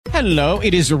Hello,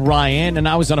 it is Ryan, and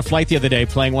I was on a flight the other day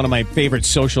playing one of my favorite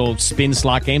social spin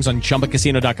slot games on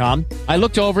ChumbaCasino.com. I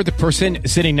looked over at the person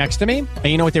sitting next to me, and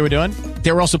you know what they were doing?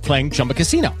 They were also playing Chumba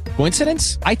Casino.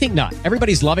 Coincidence? I think not.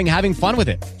 Everybody's loving having fun with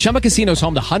it. Chumba Casino is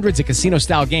home to hundreds of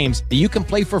casino-style games that you can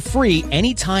play for free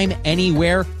anytime,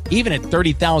 anywhere, even at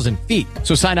 30,000 feet.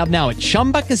 So sign up now at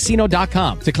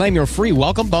ChumbaCasino.com to claim your free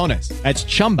welcome bonus. That's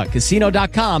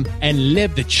ChumbaCasino.com and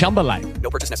live the Chumba life.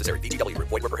 No purchase necessary. WWE.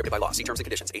 Void where prohibited by law. See terms and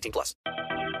conditions. 18+.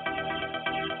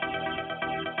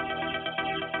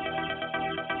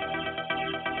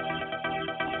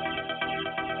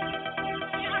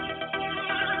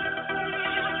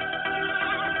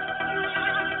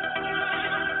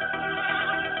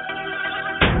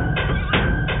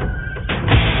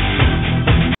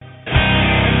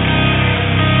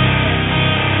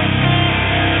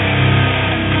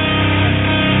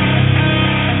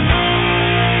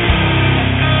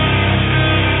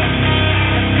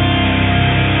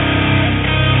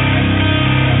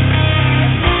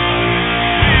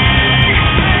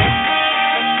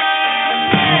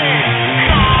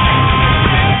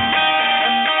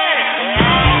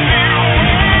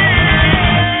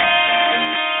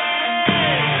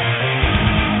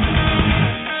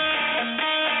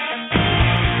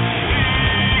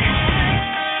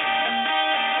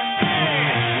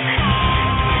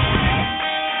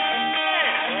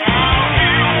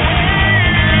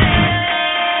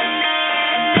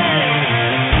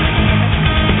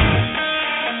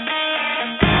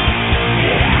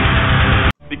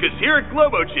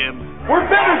 We're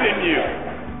better than you,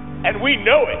 and we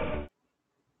know it.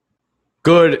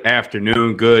 Good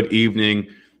afternoon, good evening.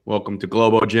 Welcome to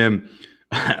Globo Gym.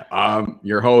 I'm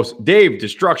your host, Dave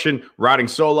D-Struction, riding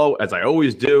solo, as I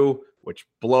always do, which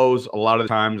blows a lot of the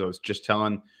times. I was just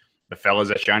telling the fellas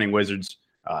at Shining Wizards,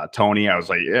 Tony, I was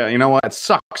like, yeah, you know what? It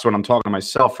sucks when I'm talking to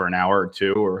myself for an hour or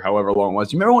two or however long it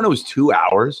was. You remember when it was 2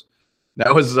 hours?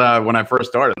 That was when I first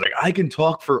started. Like, I can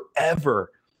talk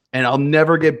forever. And I'll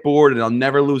never get bored, and I'll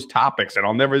never lose topics, and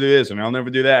I'll never do this, and I'll never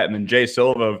do that. And then Jay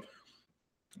Silva of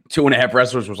 2.5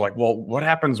 Wrestlers was like, well, what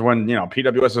happens when,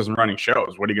 PWS isn't running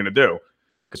shows? What are you going to do?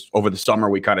 Because over the summer,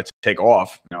 we kind of take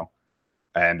off,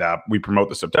 and we promote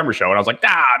the September show. And I was like,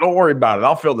 don't worry about it.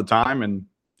 I'll fill the time. And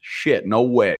shit, no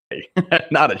way.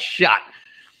 Not a shot.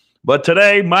 But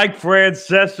today, Mike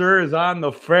Francesor is on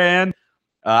the fan.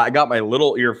 I got my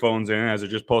little earphones in, as I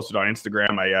just posted on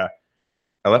Instagram.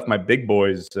 I left my big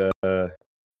boys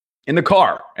in the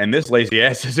car, and this lazy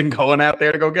ass isn't going out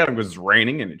there to go get them because it's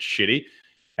raining and it's shitty,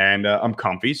 and I'm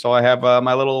comfy, so I have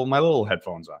my little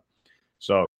headphones on.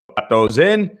 So got those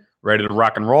in, ready to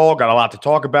rock and roll. Got a lot to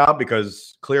talk about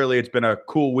because clearly it's been a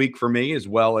cool week for me as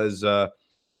well as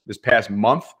this past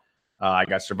month. I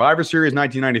got Survivor Series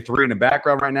 1993 in the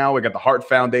background right now. We got the Hart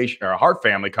Foundation or Hart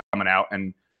Family coming out,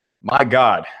 and my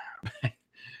God.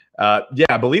 Yeah,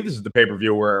 I believe this is the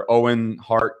pay-per-view where Owen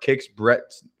Hart kicks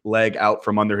Bret's leg out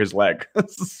from under his leg.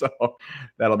 So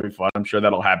that'll be fun. I'm sure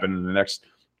that'll happen in the next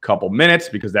couple minutes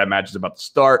because that match is about to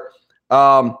start.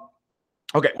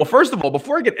 Okay, well, first of all,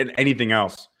 before I get into anything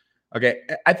else, okay,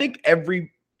 I think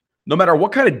no matter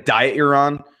what kind of diet you're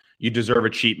on, you deserve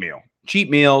a cheat meal. Cheat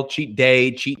meal, cheat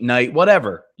day, cheat night,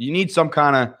 whatever. You need some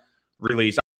kind of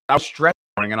release. I was stressed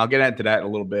this morning, and I'll get into that in a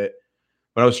little bit,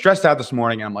 but I was stressed out this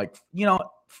morning, and I'm like,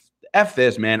 F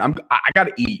this, man. I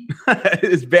gotta eat.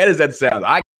 As bad as that sounds,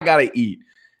 I gotta eat.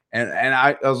 And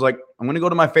I was like, I'm gonna go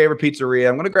to my favorite pizzeria.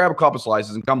 I'm gonna grab a couple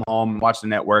slices and come home and watch the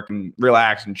network and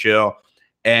relax and chill.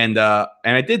 And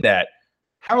I did that.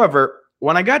 However,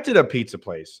 when I got to the pizza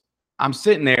place, I'm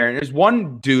sitting there and there's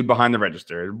one dude behind the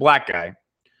register, a black guy.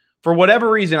 For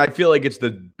whatever reason, I feel like it's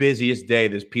the busiest day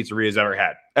this pizzeria has ever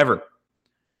had, ever.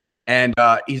 And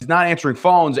he's not answering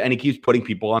phones, and he keeps putting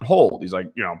people on hold. He's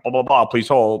like, blah, blah, blah, please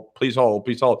hold, please hold,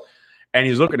 please hold. And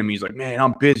he's looking at me. He's like, man,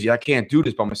 I'm busy. I can't do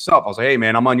this by myself. I was like, hey,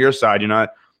 man, I'm on your side.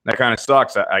 That kind of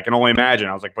sucks. I can only imagine.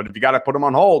 I was like, but if you got to put them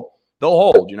on hold, they'll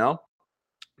hold,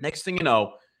 Next thing you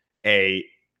know, a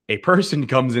person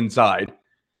comes inside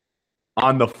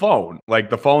on the phone. Like,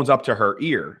 the phone's up to her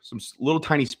ear. Some little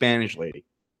tiny Spanish lady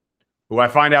who I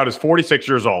find out is 46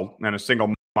 years old and a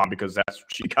single mom because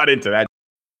she got into that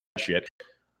shit.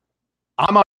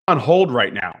 I'm on hold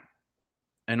right now.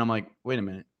 And I'm like, wait a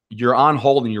minute. You're on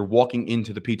hold and you're walking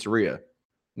into the pizzeria.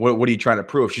 What are you trying to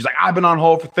prove? She's like, I've been on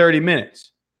hold for 30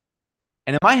 minutes.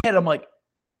 And in my head, I'm like,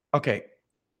 okay,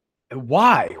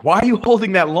 why? Why are you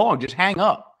holding that long? Just hang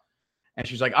up. And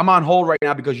she's like, I'm on hold right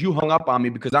now because you hung up on me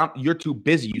because you're too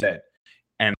busy, you said.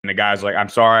 And the guy's like, I'm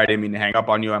sorry, I didn't mean to hang up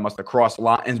on you. I must have crossed the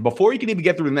line. And before you can even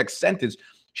get through the next sentence,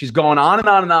 she's going on and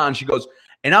on and on. She goes,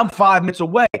 and I'm 5 minutes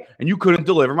away, and you couldn't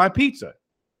deliver my pizza.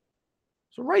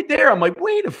 So right there, I'm like,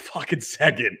 wait a fucking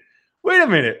second. Wait a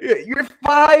minute. You're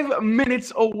 5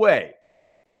 minutes away.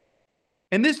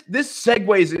 And this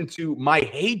segues into my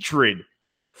hatred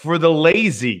for the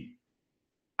lazy.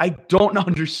 I don't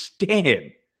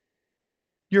understand.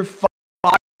 You're 5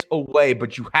 minutes away,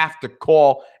 but you have to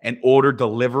call and order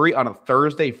delivery on a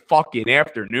Thursday fucking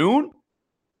afternoon?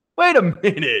 Wait a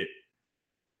minute.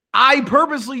 I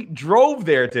purposely drove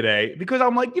there today because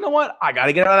I'm like, you know what? I got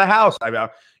to get out of the house.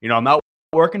 I'm not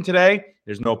working today.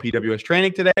 There's no PWS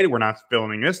training today. We're not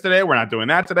filming this today. We're not doing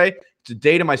that today. It's a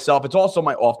day to myself. It's also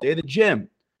my off day at the gym.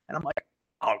 And I'm like,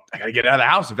 I got to get out of the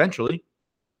house eventually.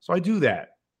 So I do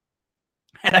that.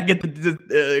 And I get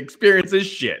to experience this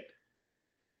shit.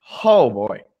 Oh,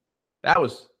 boy.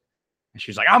 And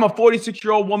she's like, I'm a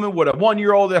 46-year-old woman with a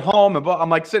 1-year-old at home. And I'm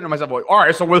like sitting to myself, like, all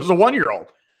right, so where's the 1-year-old?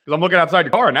 Because I'm looking outside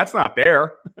your car and that's not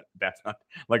there. That's not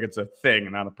like it's a thing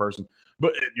and not a person.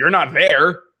 But you're not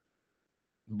there.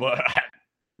 But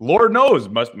Lord knows,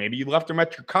 maybe you left them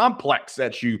at your complex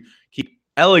that you keep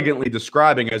elegantly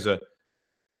describing as a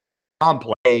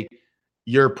complex.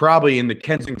 You're probably in the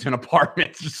Kensington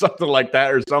Apartments or something like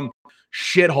that, or some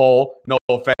shithole. No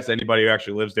offense to anybody who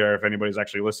actually lives there, if anybody's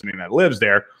actually listening that lives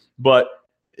there. But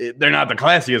they're not the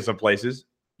classiest of places.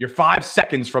 You're 5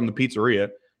 seconds from the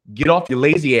pizzeria. Get off your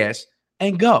lazy ass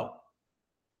and go.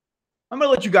 I'm going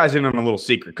to let you guys in on a little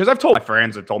secret because I've told my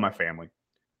friends, I've told my family.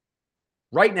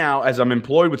 Right now, as I'm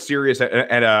employed with Sirius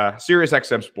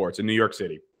XM Sports in New York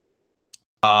City,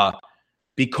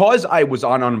 because I was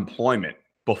on unemployment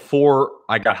before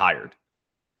I got hired,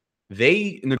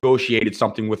 they negotiated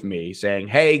something with me saying,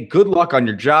 hey, good luck on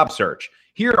your job search.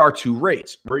 Here are 2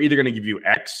 rates. We're either going to give you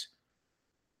X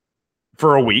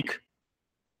for a week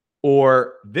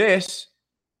or this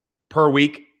per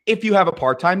week if you have a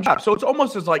part-time job. So it's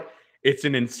almost as like it's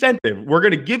an incentive. We're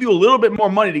going to give you a little bit more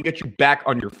money to get you back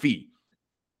on your feet.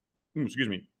 Excuse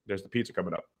me. There's the pizza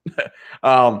coming up.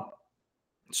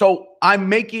 So I'm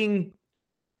making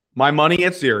my money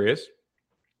at Sirius.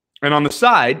 And on the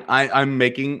side, I'm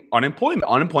making unemployment.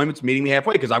 Unemployment's meeting me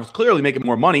halfway because I was clearly making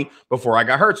more money before I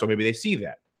got hurt. So maybe they see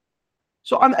that.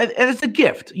 So and it's a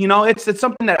gift. You know, it's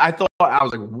something that I thought, I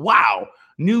was like, wow,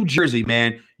 New Jersey,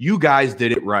 man, you guys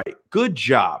did it right. Good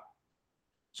job.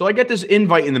 So I get this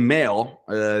invite in the mail,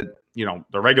 the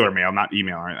regular mail, not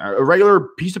email, a regular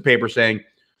piece of paper saying,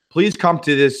 please come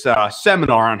to this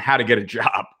seminar on how to get a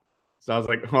job. So I was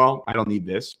like, well, I don't need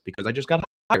this because I just got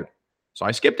hired. So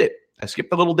I skipped it. I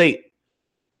skipped the little date.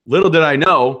 Little did I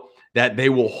know that they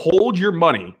will hold your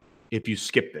money if you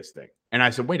skip this thing. And I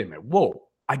said, wait a minute. Whoa,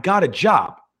 I got a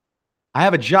job. I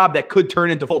have a job that could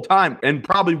turn into full time and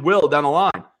probably will down the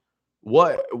line.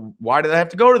 What? Why did I have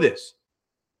to go to this?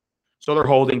 So they're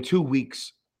holding 2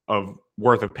 weeks of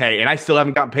worth of pay. And I still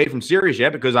haven't gotten paid from Sirius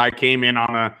yet because I came in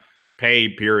on a pay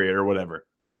period or whatever,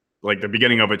 like the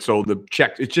beginning of it. So the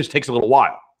check, it just takes a little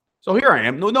while. So here I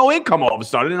am, no income all of a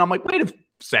sudden. And I'm like, wait a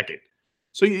second.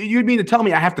 So you mean to tell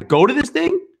me I have to go to this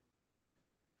thing?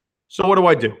 So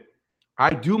what do?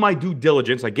 I do my due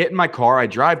diligence. I get in my car. I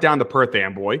drive down to Perth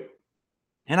Amboy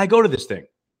and I go to this thing.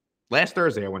 Last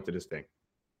Thursday, I went to this thing.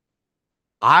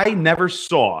 I never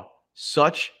saw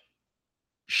such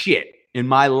shit in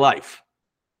my life.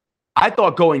 I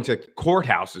thought going to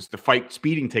courthouses to fight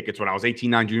speeding tickets when I was 18,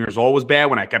 19 years old was bad,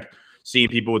 when I kept seeing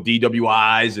people with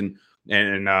DWIs and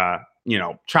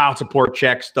child support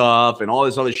check stuff and all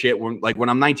this other shit. When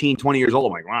I'm 19, 20 years old,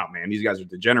 I'm like, wow, man, these guys are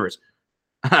degenerates.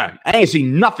 I ain't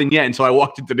seen nothing yet until I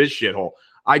walked into this shithole.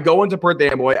 I go into Perth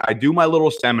Amboy, I do my little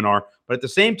seminar, but at the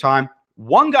same time,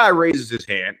 one guy raises his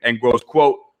hand and goes,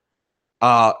 quote,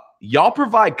 y'all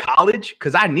provide college?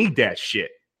 Because I need that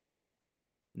shit.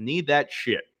 Need that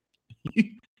shit.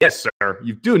 Yes, sir.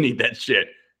 You do need that shit.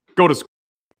 Go to school.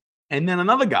 And then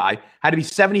another guy had to be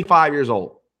 75 years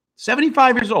old.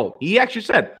 75 years old. He actually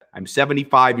said, I'm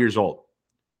 75 years old.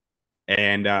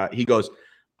 And he goes,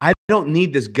 I don't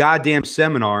need this goddamn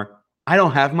seminar. I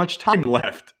don't have much time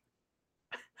left.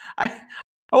 I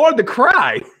wanted to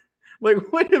cry.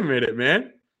 Like, wait a minute,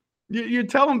 man. You're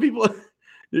telling people,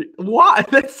 why?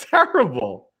 That's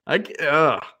terrible.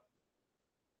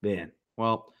 Man.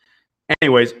 Well,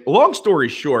 anyways, long story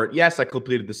short, yes, I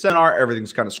completed the seminar.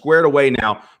 Everything's kind of squared away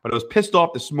now, but I was pissed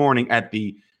off this morning and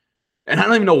I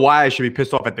don't even know why I should be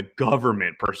pissed off at the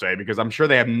government per se, because I'm sure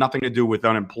they have nothing to do with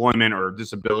unemployment or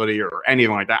disability or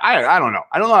anything like that. I don't know.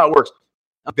 I don't know how it works.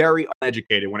 I'm very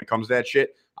uneducated when it comes to that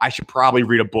shit. I should probably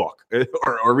read a book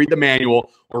or read the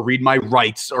manual or read my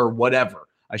rights or whatever.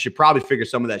 I should probably figure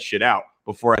some of that shit out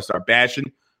before I start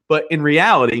bashing. But in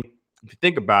reality, if you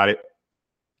think about it,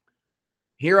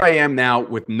 here I am now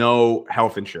with no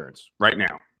health insurance right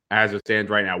now. as it stands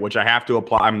right now, which I have to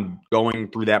apply. I'm going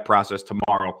through that process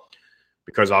tomorrow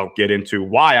because I'll get into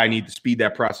why I need to speed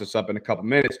that process up in a couple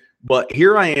minutes. But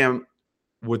here I am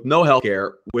with no health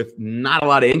care, with not a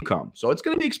lot of income. So it's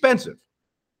going to be expensive.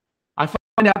 I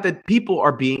find out that people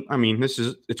are being,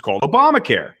 it's called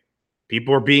Obamacare.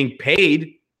 People are being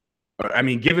paid,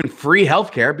 given free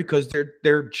health care because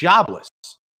they're jobless.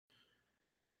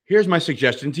 Here's my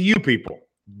suggestion to you people.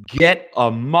 Get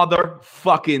a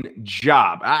motherfucking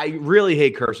job. I really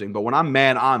hate cursing, but when I'm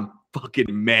mad, I'm fucking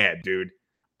mad, dude.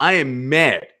 I am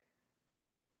mad.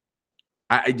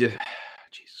 I just,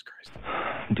 Jesus Christ.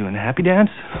 Doing the happy dance?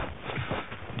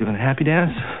 Doing the happy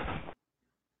dance?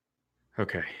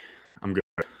 Okay, I'm good.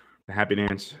 The happy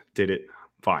dance did it.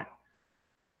 Fine.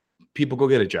 People go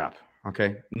get a job,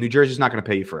 okay? New Jersey's not going to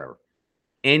pay you forever.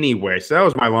 Anyway, so that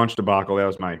was my lunch debacle. That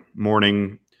was my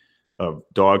morning of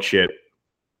dog shit.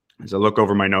 As I look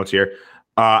over my notes here.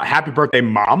 Happy birthday,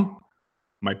 Mom,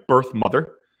 my birth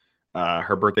mother.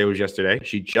 Her birthday was yesterday.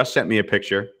 She just sent me a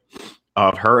picture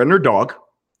of her and her dog.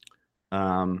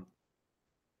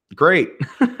 Great.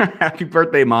 Happy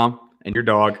birthday, Mom, and your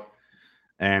dog.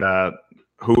 And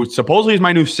who supposedly is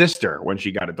my new sister when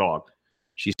she got a dog.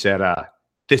 She said,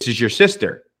 this is your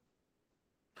sister.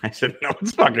 I said, no,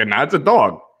 it's fucking not. It's a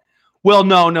dog. Well,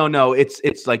 no.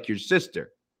 It's like your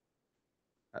sister.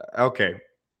 Okay.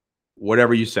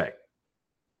 Whatever you say.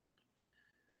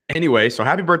 Anyway, so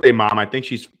happy birthday, Mom. I think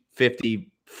she's 50,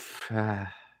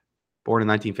 born in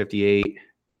 1958.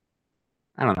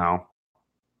 I don't know.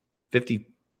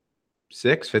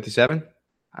 56, 57?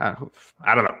 I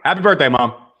don't know. Happy birthday,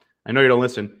 Mom. I know you don't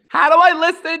listen. How do I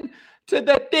listen to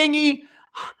the thingy?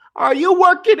 Are you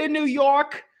working in New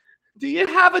York? Do you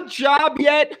have a job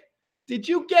yet? Did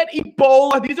you get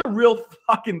Ebola? These are real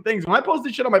fucking things. When I post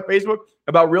this shit on my Facebook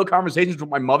about real conversations with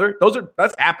my mother,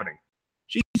 that's happening.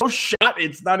 She's so shot,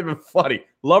 it's not even funny.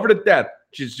 Love her to death.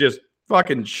 She's just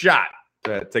fucking shot.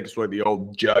 Take a swig of the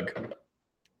old jug.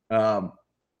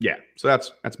 Yeah, so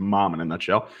that's Mom in a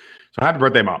nutshell. So happy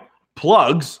birthday, Mom.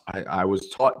 Plugs. I was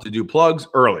taught to do plugs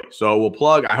early. So we'll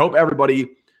plug. I hope everybody,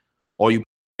 all you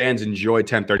fans, enjoy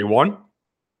 1031.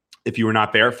 If you were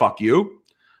not there, fuck you.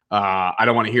 I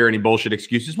don't want to hear any bullshit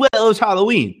excuses. Well, it was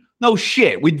Halloween. No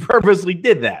shit. We purposely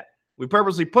did that. We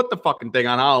purposely put the fucking thing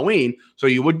on Halloween so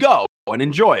you would go and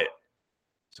enjoy it.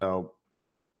 So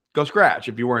go scratch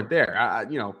if you weren't there.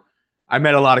 I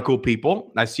met a lot of cool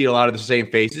people. I see a lot of the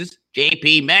same faces.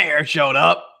 JP Mayer showed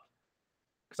up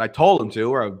because I told him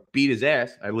to, or I would beat his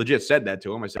ass. I legit said that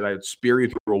to him. I said I'd spear you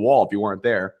through a wall if you weren't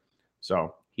there.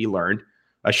 So he learned.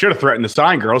 I should have threatened to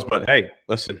sign girls, but hey,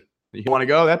 listen, you want to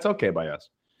go? That's okay by us.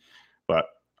 But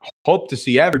hope to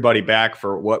see everybody back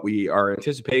for what we are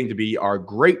anticipating to be our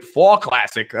great fall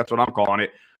classic. That's what I'm calling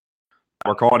it.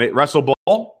 We're calling it Wrestle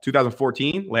Bowl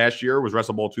 2014. Last year was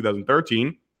Wrestle Bowl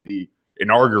 2013, the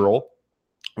inaugural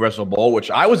Wrestle Bowl, which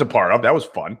I was a part of. That was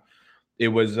fun. It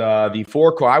was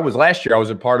last year I was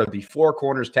a part of the Four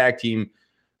Corners Tag Team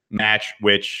match,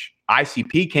 which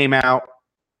ICP came out.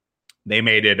 They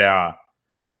made it a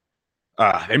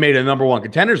number one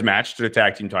contenders match to the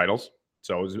tag team titles.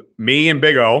 So it was me and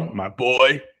Big O, my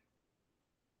boy,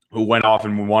 who went off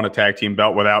and won a tag team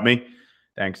belt without me.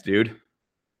 Thanks, dude.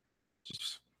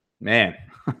 Just, man,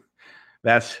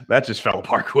 that just fell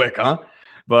apart quick, huh?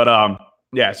 But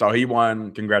yeah, so he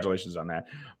won. Congratulations on that.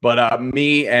 But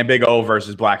me and Big O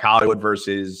versus Black Hollywood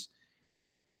versus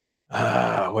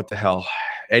what the hell?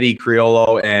 Eddie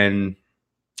Criollo and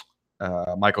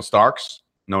Michael Starks,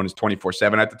 known as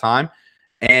 24/7 at the time.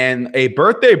 And a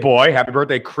birthday boy, happy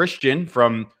birthday, Christian,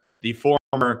 from the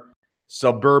former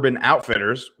Suburban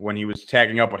Outfitters when he was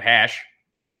tagging up with Hash,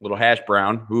 little Hash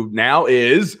Brown, who now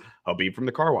is Habib from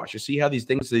the car wash. You see how these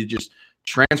things, they just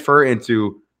transfer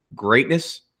into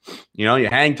greatness? You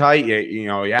hang tight, you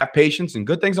have patience, and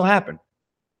good things will happen.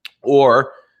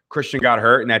 Or Christian got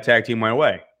hurt and that tag team went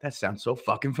away. That sounds so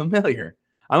fucking familiar.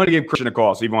 I'm going to give Christian a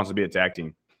call, see if he wants to be a tag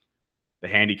team. The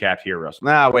handicapped heroes.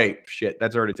 Wait, shit,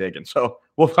 that's already taken. So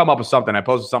we'll come up with something. I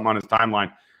posted something on his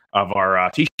timeline of our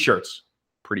T-shirts.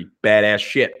 Pretty badass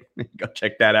shit. Go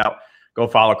check that out. Go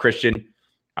follow Christian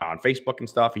on Facebook and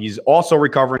stuff. He's also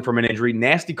recovering from an injury,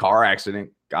 nasty car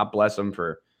accident. God bless him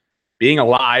for being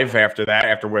alive after that.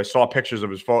 After we saw pictures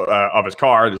of his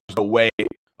car, there's no way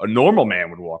a normal man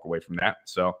would walk away from that.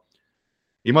 So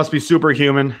he must be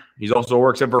superhuman. He also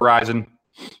works at Verizon.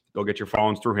 Go get your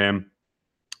phones through him.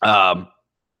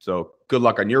 So good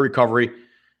luck on your recovery.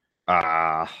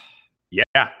 Yeah,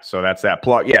 so that's that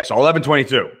plug. Yeah, so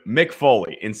 11:22, Mick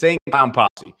Foley, Insane Clown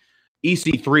Posse,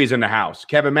 EC3 is in the house.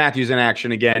 Kevin Matthews in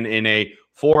action again in a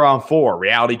 4-on-4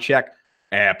 reality check.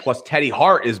 Plus, Teddy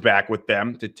Hart is back with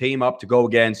them to team up to go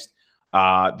against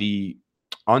the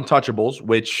Untouchables,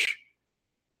 which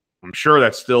I'm sure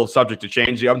that's still subject to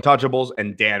change. The Untouchables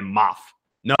and Dan Moff.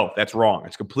 No, that's wrong.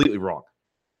 It's completely wrong.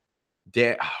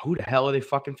 Who the hell are they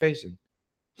fucking facing?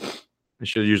 I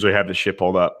should usually have this shit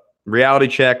pulled up. Reality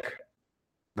check.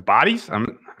 The bodies?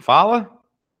 Fala?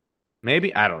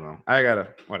 Maybe? I don't know. I gotta,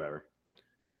 whatever.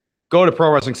 Go to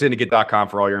ProWrestlingSyndicate.com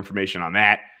for all your information on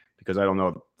that, because I don't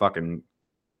know the fucking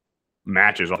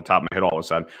matches off the top of my head all of a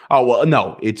sudden. Oh, well,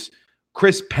 no. It's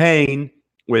Chris Payne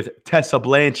with Tessa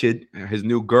Blanchard, his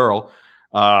new girl,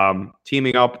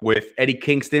 teaming up with Eddie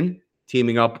Kingston,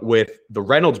 teaming up with the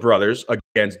Reynolds brothers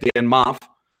against Dan Moff.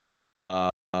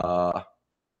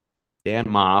 Dan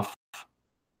Moff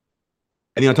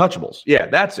and the Untouchables. Yeah,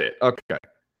 that's it. Okay. All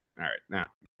right. Now,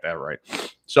 that right.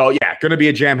 So, yeah, going to be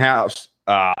a jam house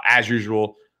as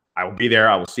usual. I will be there.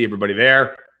 I will see everybody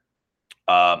there.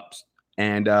 So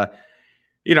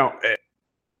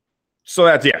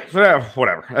that's,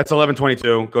 whatever. That's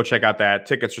 11/22. Go check out that.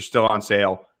 Tickets are still on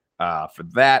sale for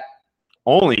that.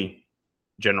 Only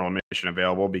general admission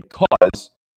available because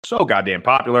so goddamn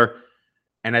popular.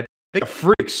 And I think the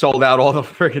Freaks sold out all the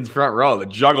freaking front row. The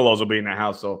Juggalos will be in the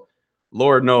house, so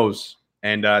Lord knows.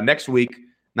 And next week,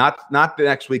 not the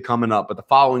next week coming up, but the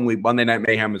following week, Monday Night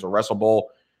Mayhem is a Wrestle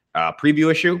Bowl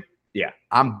preview issue. Yeah,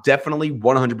 I'm definitely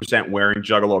 100% wearing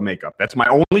Juggalo makeup. That's my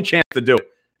only chance to do it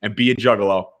and be a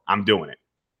Juggalo. I'm doing it.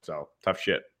 So, tough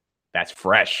shit. That's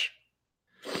fresh.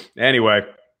 Anyway,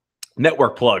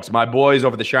 network plugs. My boys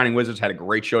over the Shining Wizards had a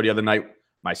great show the other night,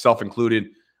 myself included.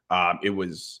 It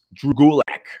was Drew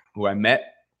Gulak, who I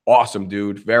met. Awesome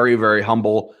dude. Very, very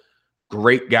humble.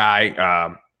 Great guy.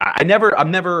 I'm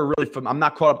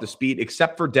not caught up to speed,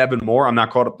 except for Devin Moore. I'm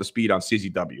not caught up to speed on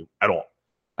CZW at all.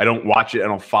 I don't watch it. I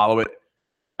don't follow it.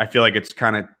 I feel like it's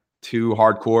kind of too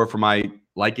hardcore for my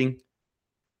liking.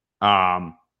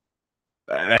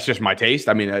 That's just my taste.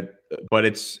 I mean, but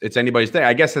it's anybody's thing.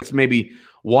 I guess it's maybe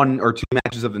 1 or 2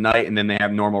 matches of the night, and then they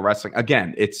have normal wrestling.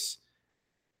 Again, it's...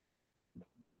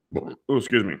 Oh,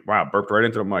 excuse me. Wow, burped right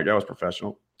into the mic. That was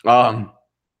professional. That's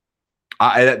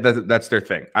their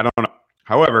thing. I don't know.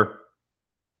 However,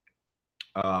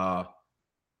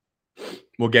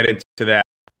 we'll get into that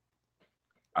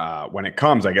when it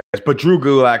comes, I guess. But Drew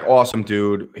Gulak, awesome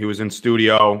dude. He was in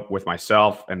studio with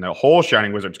myself and the whole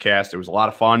Shining Wizards cast. It was a lot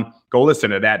of fun. Go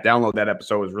listen to that. Download that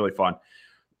episode. It was really fun.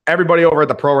 Everybody over at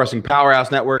the Pro Wrestling Powerhouse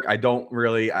Network, I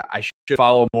should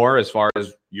follow more as far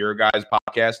as your guys'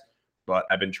 podcast, but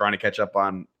I've been trying to catch up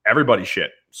on everybody's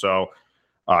shit. So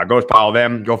go follow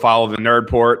them. Go follow the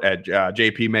Nerdport at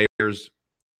JP Mayers,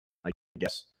 I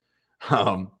guess.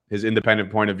 His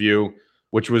independent point of view,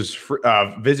 which was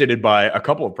visited by a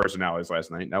couple of personalities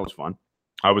last night. That was fun.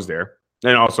 I was there.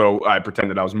 And also, I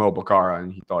pretended I was Mo Bakara,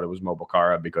 and he thought it was Mo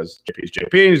Bakara because JP is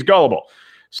JP and he's gullible.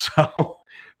 So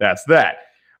that's that.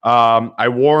 I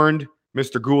warned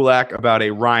Mr. Gulak about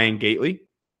a Ryan Gately,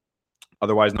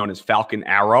 otherwise known as Falcon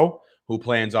Arrow, who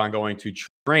plans on going to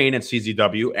train at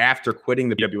CZW after quitting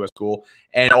the BWS school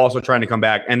and also trying to come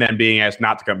back and then being asked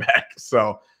not to come back.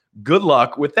 So good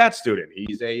luck with that student.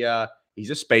 He's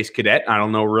a space cadet. I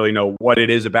don't really know what it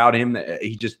is about him.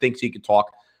 He just thinks he can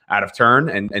talk out of turn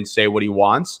and say what he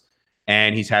wants.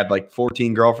 And he's had like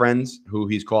 14 girlfriends who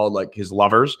he's called like his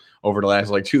lovers over the last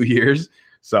like 2 years.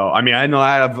 So, I mean, I know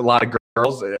I have a lot of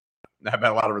girls. I've had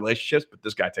a lot of relationships, but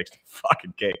this guy takes the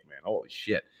fucking cake, man. Holy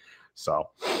shit. So,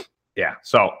 yeah.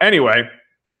 So, anyway,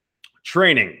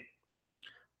 training.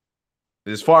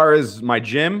 As far as my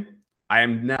gym, I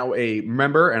am now a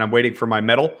member, and I'm waiting for my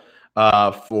medal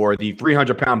for the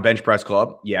 300-pound bench press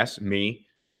club. Yes, me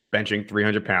benching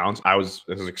 300 pounds. I was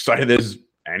as excited as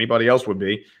anybody else would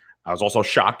be. I was also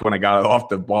shocked when I got off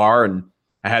the bar, and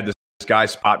I had this guy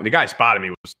spot me. The guy spotted me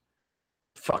was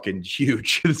fucking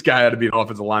huge. This guy had to be an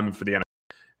offensive lineman for the NFL.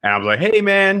 And I was like, hey,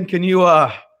 man, can you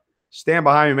stand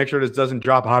behind me, make sure this doesn't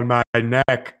drop on my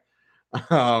neck,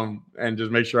 and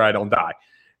just make sure I don't die.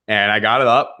 And I got it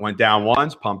up, went down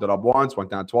once, pumped it up once,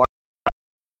 went down twice.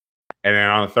 And then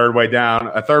on the third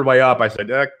way up, I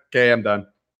said, okay, I'm done.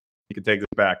 You can take this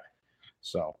back.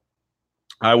 So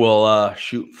I will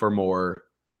shoot for more,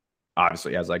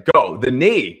 obviously, as I go. The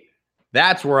knee,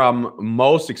 that's where I'm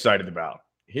most excited about.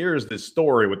 Here's the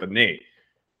story with the knee.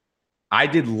 I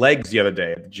did legs the other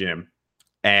day at the gym,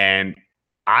 and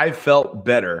I felt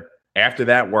better after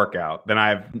that workout than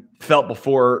I've felt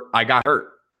before I got hurt.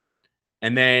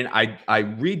 And then I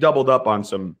redoubled up on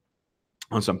some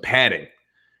padding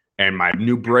and my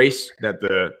new brace that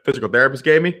the physical therapist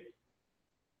gave me.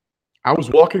 I was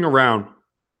walking around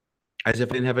as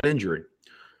if I didn't have an injury.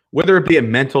 whether it be a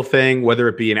mental thing, whether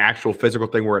it be an actual physical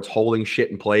thing where it's holding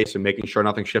shit in place and making sure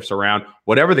nothing shifts around,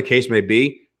 whatever the case may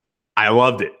be, I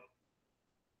loved it.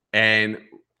 And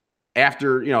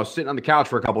after, sitting on the couch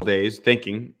for a couple of days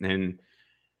thinking and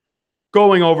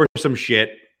going over some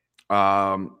shit,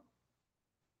 talked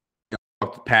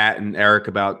to Pat and Eric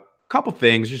about a couple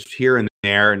things just here and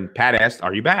there. And Pat asked,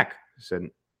 "Are you back?" I said,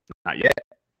 "Not yet."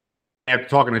 After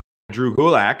talking to Drew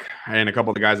Gulak and a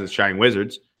couple of the guys at Shining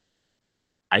Wizards,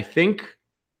 I think,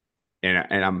 and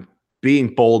I'm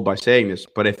being bold by saying this,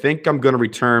 but I think I'm going to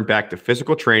return back to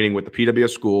physical training with the PWS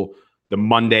school the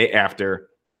Monday after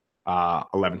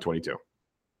 11/22.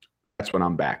 That's when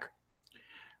I'm back.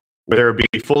 Whether it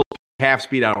be full half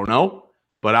speed, I don't know,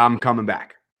 but I'm coming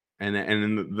back, and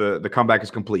the comeback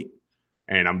is complete.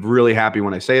 And I'm really happy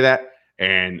when I say that,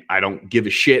 and I don't give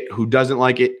a shit who doesn't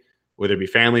like it, whether it be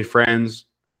family, friends,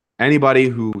 anybody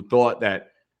who thought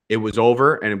that it was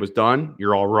over and it was done.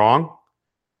 You're all wrong,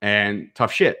 and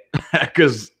tough shit,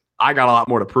 because I got a lot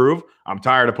more to prove. I'm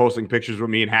tired of posting pictures with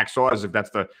me and Hacksaw as if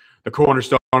that's the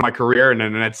cornerstone of my career, and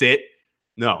then that's it.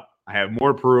 No, I have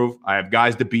more to prove. I have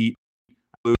guys to beat,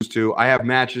 lose to. I have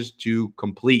matches to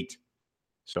complete.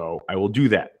 So I will do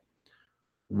that.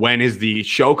 When is the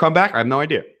show come back? I have no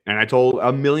idea. And I told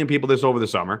a million people this over the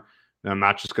summer. And I'm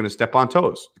not just going to step on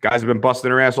toes. The guys have been busting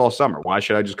their ass all summer. Why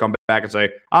should I just come back and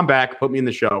say, "I'm back, put me in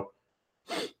the show"?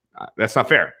 That's not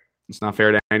fair. It's not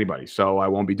fair to anybody. So I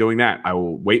won't be doing that. I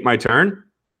will wait my turn,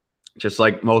 just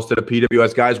like most of the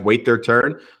PWS guys wait their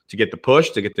turn to get the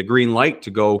push, to get the green light,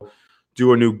 to go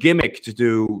do a new gimmick, to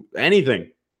do anything.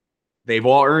 They've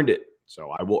all earned it. So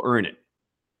I will earn it.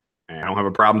 And I don't have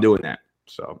a problem doing that.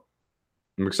 So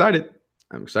I'm excited.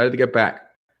 I'm excited to get back.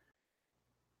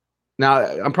 Now,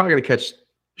 I'm probably going to catch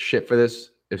shit for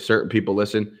this if certain people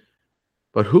listen,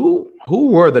 but who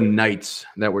were the Knights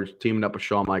that were teaming up with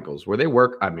Shawn Michaels? Were they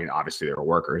I mean, obviously they were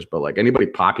workers, but like anybody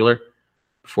popular?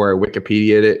 Before I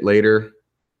Wikipedia'd it later,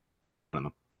 I don't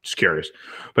know. Just curious.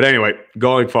 But anyway,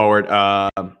 going forward,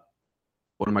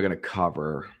 what am I going to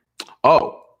cover?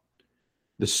 Oh,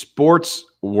 the sports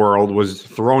world was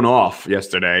thrown off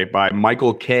yesterday by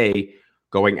Michael K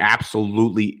going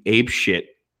absolutely apeshit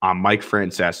on Mike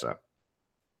Francesa.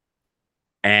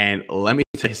 And let me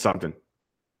tell you something.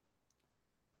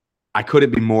 I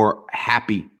couldn't be more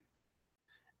happy,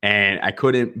 and I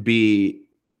couldn't be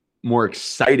more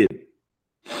excited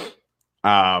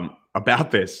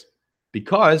about this,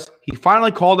 because he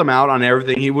finally called him out on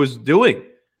everything he was doing.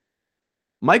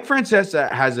 Mike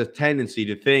Francesa has a tendency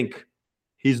to think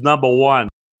he's number one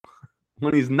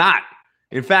when he's not.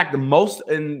 In fact,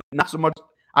 not so much,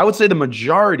 I would say the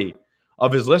majority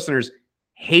of his listeners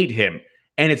hate him.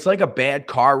 And it's like a bad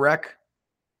car wreck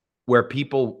where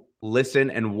people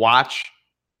listen and watch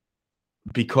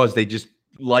because they just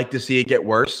like to see it get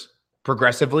worse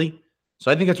progressively.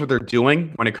 So I think that's what they're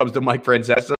doing when it comes to Mike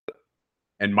Francesa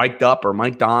and Mic'd Up or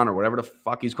Mic'd On or whatever the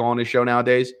fuck he's calling his show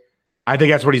nowadays. I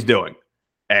think that's what he's doing.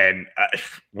 And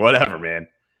whatever, man.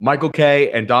 Michael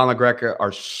K and Don LaGreca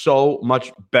are so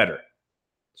much better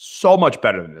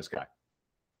than this guy.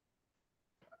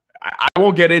 I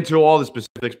won't get into all the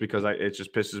specifics because it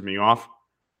just pisses me off,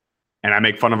 and I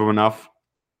make fun of him enough.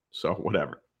 So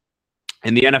whatever.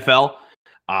 In the NFL,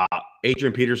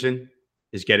 Adrian Peterson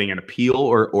is getting an appeal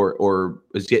or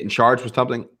is getting charged with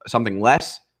something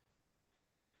less.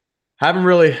 Haven't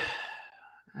really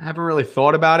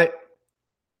thought about it,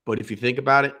 but if you think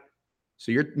about it,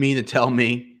 so you're mean to tell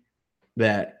me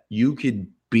that you could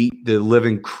beat the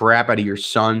living crap out of your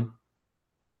son,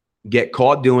 get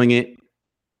caught doing it,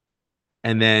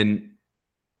 and then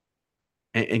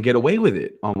and get away with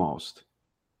it almost.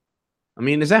 I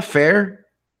mean, is that fair?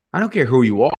 I don't care who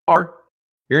you are.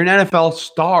 You're an NFL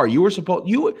star.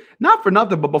 Not for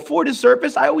nothing, but before the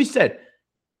surface, I always said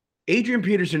Adrian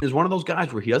Peterson is one of those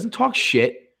guys where he doesn't talk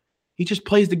shit. He just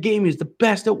plays the game. He's the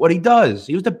best at what he does.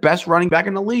 He was the best running back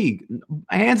in the league,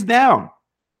 hands down.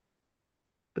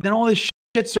 But then all this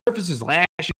shit surfaces. Last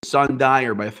year, son died,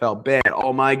 everybody felt bad.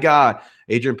 Oh my God,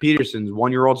 Adrian Peterson's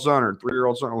 1-year-old son or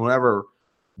 3-year-old son or whatever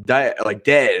died, like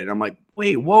dead. And I'm like,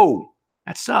 wait, whoa,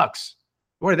 that sucks.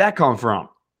 Where did that come from?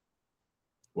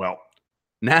 Well,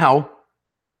 now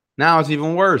it's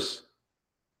even worse.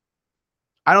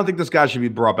 I don't think this guy should be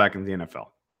brought back into the NFL.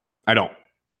 I don't.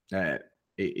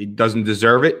 It doesn't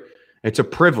deserve it. It's a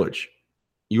privilege.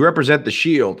 You represent the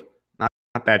shield, not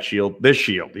that shield, this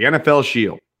shield, the NFL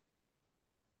shield.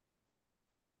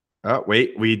 Oh,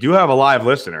 wait, we do have a live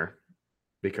listener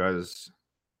because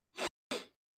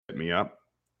hit me up.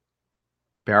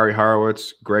 Barry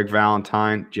Horowitz, Greg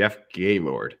Valentine, Jeff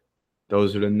Gaylord.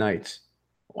 Those are the Knights.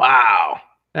 Wow.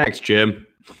 Thanks, Jim.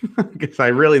 Because I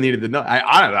really needed to know.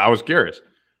 I don't know. I was curious.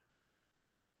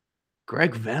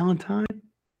 Greg Valentine?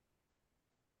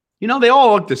 You know, they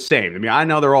all look the same. I mean, I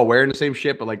know they're all wearing the same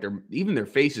shit, but like even their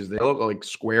faces, they look like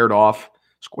squared off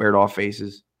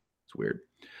faces. It's weird.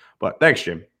 But thanks,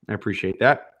 Jim. I appreciate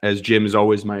that. As Jim is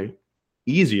always my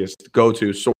easiest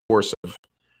go-to source of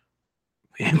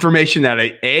information that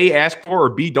I A, ask for, or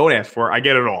B, don't ask for. I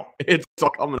get it all. It's all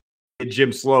coming.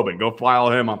 Jim Slobin. Go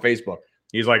follow him on Facebook.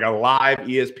 He's like a live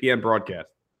ESPN broadcast.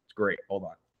 It's great. Hold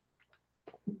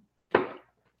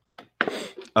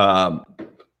on.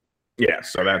 Yeah,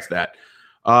 so that's that.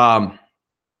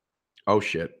 Oh,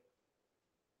 shit.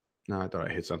 No, I thought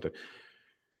I hit something.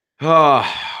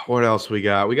 What else we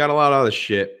got? We got a lot of other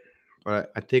shit.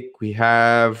 But I think we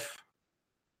have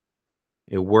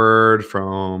a word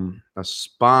from a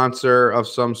sponsor of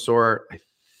some sort. I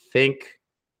think.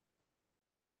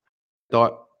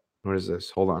 What is this?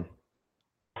 Hold on.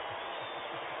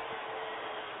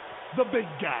 The big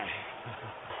guy.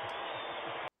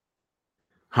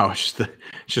 Oh, it's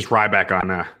just Ryback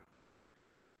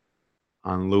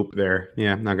on loop there.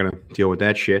 Yeah, I'm not gonna deal with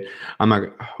that shit. I'm not.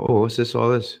 Oh, what's this? All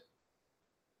this?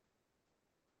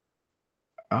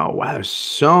 Oh wow, there's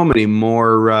so many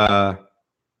more.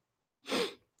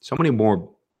 So many more.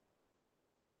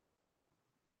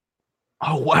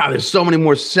 Oh wow, there's so many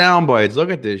more sound bites. Look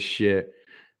at this shit.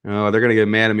 Oh, they're gonna get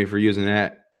mad at me for using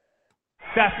that.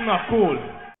 That's not cool.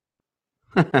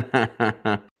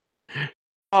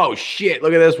 Oh shit!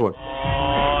 Look at this one.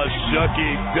 Oh,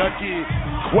 shucky, ducky,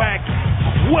 quack,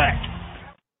 quack.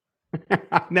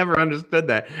 I never understood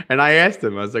that, and I asked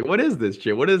him. I was like, "What is this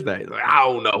shit? What is that?" He's like, "I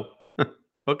don't know."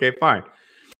 Okay, fine.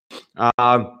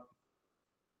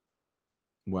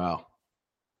 Well,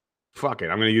 fuck it.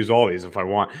 I'm gonna use all these if I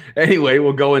want. Anyway,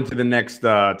 we'll go into the next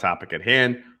topic at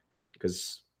hand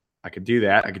because I could do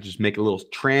that. I could just make a little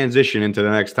transition into the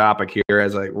next topic here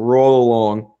as I roll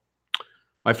along.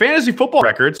 My fantasy football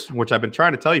records, which I've been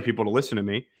trying to tell you people to listen to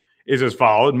me, is as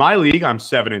follows. In my league, I'm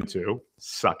 7-2.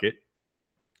 Suck it.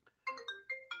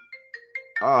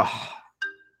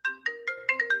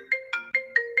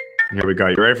 Here we go.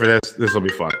 You ready for this? This will be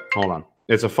fun. Hold on.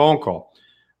 It's a phone call.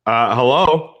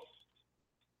 Hello?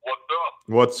 What's up?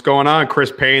 What's going on?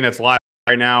 Chris Payne, that's live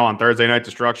right now on Thursday Night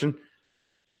Destruction.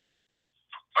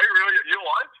 Are you really? You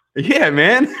live? Yeah,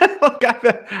 man. Look,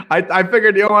 I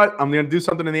figured, you know what? I'm going to do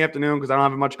something in the afternoon because I don't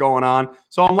have much going on.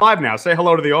 So I'm live now. Say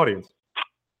hello to the audience.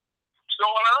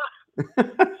 What's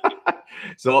going on?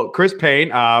 So, Chris Payne,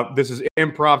 this is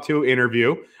impromptu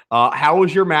interview. How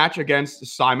was your match against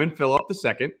Simon Phillip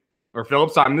II? Or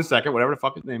Philip Simon II, whatever the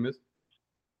fuck his name is.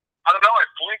 I don't know. I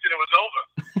blinked and it was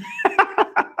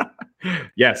over.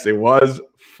 Yes, it was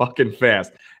fucking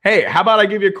fast. Hey, how about I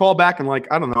give you a call back in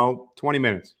like, I don't know, 20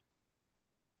 minutes?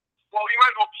 Well, you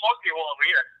might as well plug me while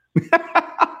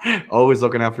I'm here. Always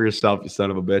looking out for yourself, you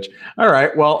son of a bitch. All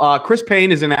right. Well, Chris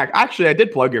Payne is in act. Actually, I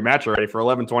did plug your match already for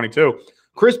 11/22.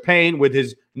 Chris Payne with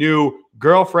his new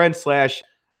girlfriend / sex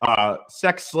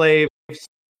slave,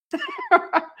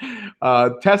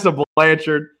 Tessa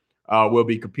Blanchard, will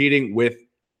be competing with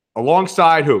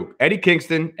alongside who? Eddie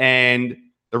Kingston and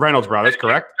the Reynolds brothers,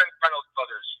 correct? Reynolds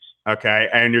brothers. Okay.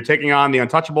 And you're taking on the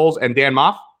Untouchables and Dan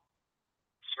Moff?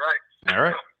 That's right. All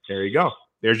right. There you go.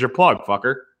 There's your plug,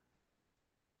 fucker.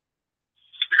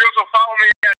 You can also follow me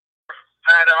at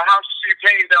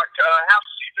HouseCPayne.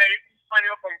 HouseCPayne. Sign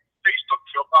up on Facebook,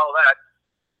 so follow that.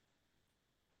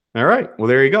 All right. Well,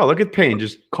 there you go. Look at Payne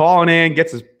just calling in,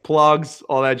 gets his plugs,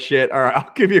 all that shit. All right.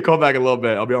 I'll give you a call back in a little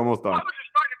bit. I'll be almost done. I was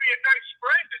just trying to be a nice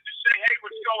friend and just say, hey,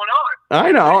 what's going on?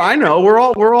 I know. We're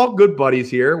all good buddies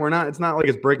here. It's not like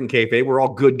it's breaking kayfabe. We're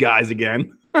all good guys again.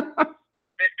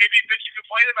 Maybe bitch you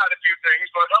complain about a few things,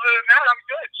 but other than that, I'm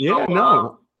good. Yeah, So,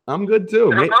 no. I'm good too.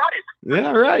 all right.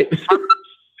 Yeah, right. Have a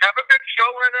good show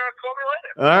and call me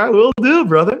later. All right, we'll do,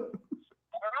 brother. All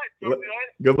right. Talk to you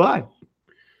later. Goodbye.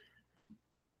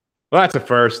 Well, that's a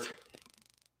first.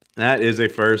 That is a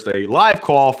first. A live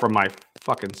call from my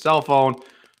fucking cell phone.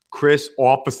 Chris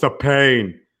Officer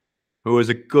Payne, who is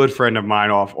a good friend of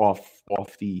mine off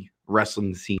the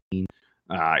wrestling scene.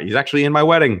 He's actually in my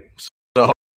wedding.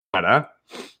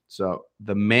 So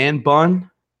the man bun,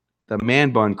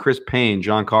 Chris Payne,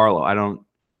 Giancarlo. I don't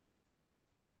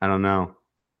know.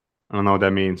 I don't know what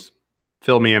that means.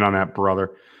 Fill me in on that,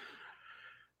 brother.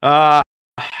 Yeah,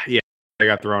 I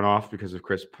got thrown off because of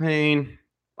Chris Payne.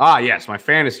 Yes, my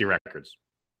fantasy records.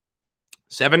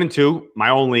 7-2, my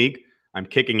own league. I'm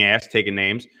kicking ass, taking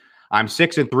names. I'm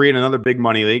 6-3 in another big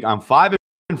money league. I'm 5-4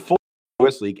 in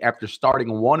this league after starting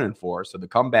 1-4. So the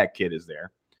comeback kid is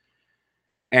there.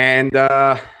 And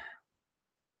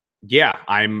yeah,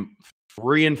 I'm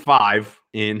 3-5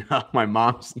 in my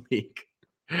mom's league.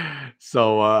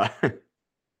 So,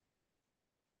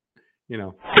 you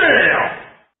know. Damn!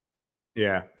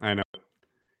 Yeah, I know.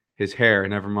 His hair.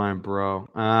 Never mind, bro.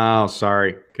 Oh,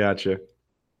 sorry. Gotcha.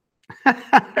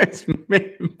 It's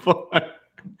me, boy.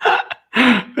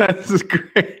 That's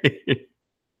great.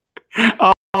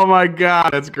 Oh, my God.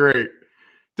 That's great.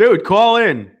 Dude, call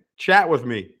in. Chat with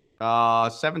me.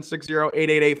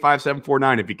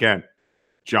 760-888-5749 if you can.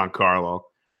 Giancarlo.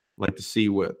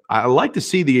 I like to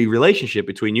see the relationship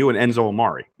between you and Enzo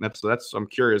Amari. That's I'm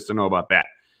curious to know about that.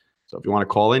 So if you want to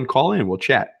call in, We'll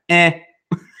chat.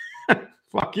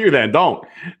 Fuck you then. Don't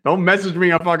message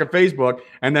me on fucking Facebook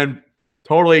and then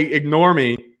totally ignore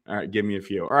me. All right, give me a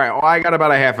few. All right, well, I got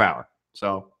about a half hour.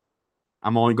 So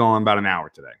I'm only going about an hour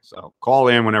today. So call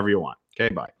in whenever you want.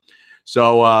 Okay, bye.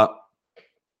 So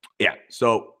yeah.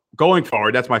 So going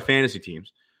forward, that's my fantasy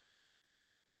teams.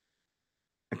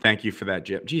 Thank you for that,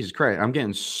 Jim. Jesus Christ, I'm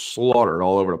getting slaughtered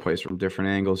all over the place from different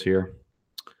angles here.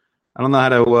 I don't know how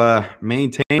to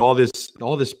maintain all this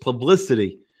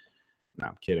publicity. No,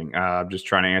 I'm kidding. I'm just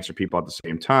trying to answer people at the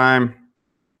same time.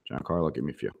 Giancarlo, give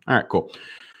me a few. All right, cool.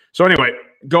 So anyway,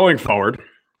 going forward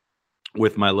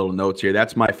with my little notes here,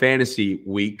 that's my fantasy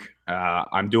week.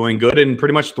 I'm doing good in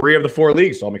pretty much 3 of the 4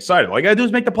 leagues, so I'm excited. All you got to do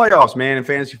is make the playoffs, man, in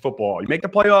fantasy football. You make the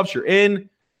playoffs, you're in.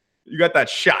 You got that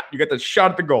shot. You got that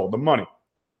shot at the goal, the money.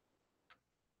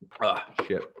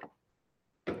 Shit.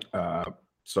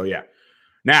 So, yeah.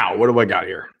 Now, what do I got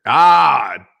here?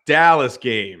 Dallas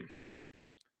game.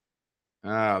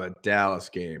 The Dallas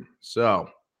game. So,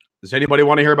 does anybody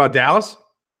want to hear about Dallas?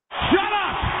 Shut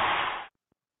up!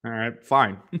 All right,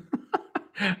 fine.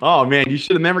 Oh, man, you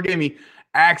should have never gave me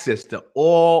access to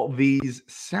all these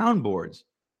soundboards.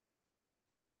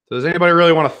 So does anybody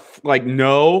really want to,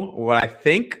 know what I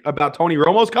think about Tony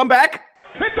Romo's comeback?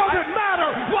 It doesn't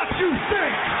matter what you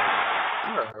think!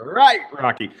 All right,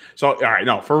 Rocky. So, all right,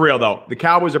 no, for real, though. The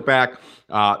Cowboys are back.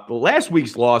 The last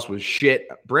week's loss was shit.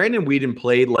 Brandon Weeden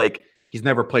played like he's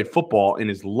never played football in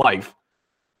his life.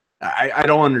 I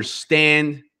don't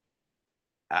understand.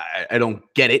 I don't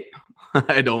get it.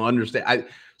 I don't understand.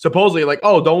 Supposedly,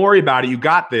 don't worry about it. You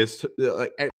got this.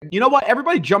 You know what?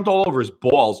 Everybody jumped all over his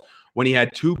balls when he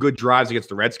had 2 good drives against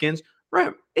the Redskins.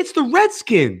 Right? It's the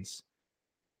Redskins.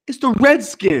 It's the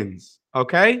Redskins.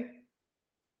 Okay?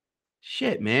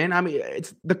 Shit, man. I mean,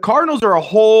 it's the Cardinals are a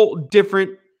whole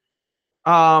different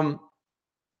whole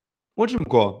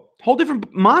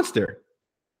different monster.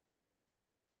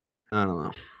 I don't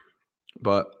know.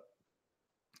 But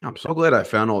I'm so glad I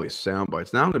found all these sound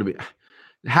bites. Now I'm going to be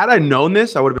had I known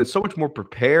this, I would have been so much more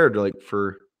prepared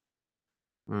for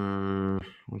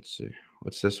let's see.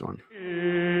 What's this one?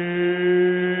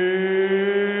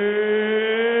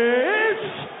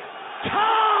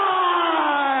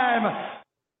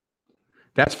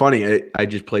 That's funny. I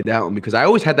just played that one because I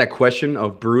always had that question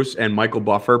of Bruce and Michael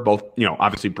Buffer, both,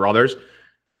 obviously brothers.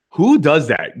 Who does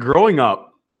that? Growing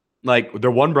up, their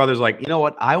one brother's like, you know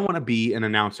what? I want to be an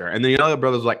announcer. And then the other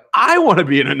brother's like, I want to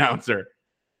be an announcer.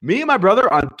 Me and my brother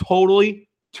are on totally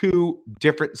 2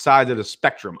 different sides of the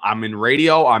spectrum. I'm in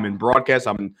radio. I'm in broadcast.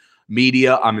 I'm in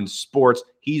media. I'm in sports.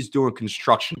 He's doing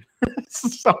construction.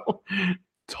 So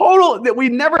we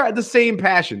never had the same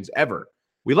passions ever.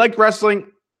 We liked wrestling.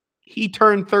 He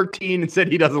turned 13 and said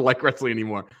he doesn't like wrestling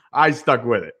anymore. I stuck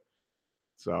with it.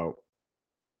 So,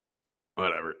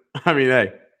 whatever. I mean,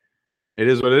 hey, it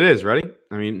is what it is. Ready?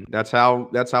 I mean, that's how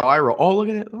I roll. Oh, look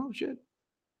at it. Oh, shit.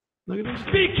 Look at this.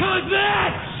 Because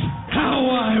that's how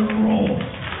I roll.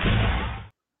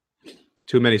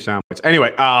 Too many sound bites.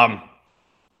 Anyway,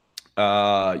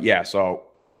 yeah, so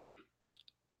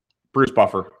Bruce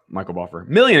Buffer, Michael Buffer.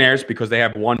 Millionaires because they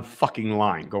have one fucking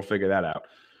line. Go figure that out.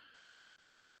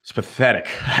 It's pathetic,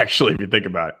 actually, if you think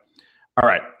about it. All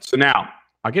right, so now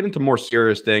I'll get into more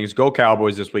serious things. Go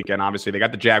Cowboys this weekend. Obviously, they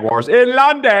got the Jaguars in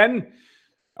London.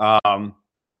 Not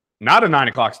a 9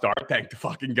 o'clock start, thank the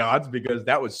fucking gods, because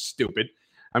that was stupid.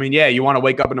 I mean, yeah, you want to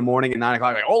wake up in the morning at 9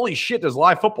 o'clock, holy shit, there's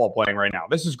live football playing right now.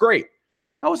 This is great.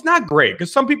 No, it's not great,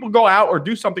 because some people go out or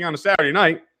do something on a Saturday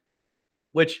night,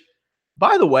 which,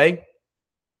 by the way,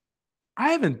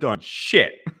 I haven't done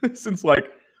shit since,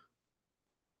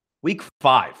 week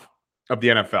 5 of the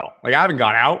NFL. I haven't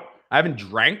gone out. I haven't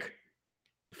drank.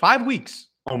 5 weeks,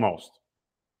 almost.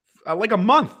 A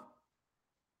month.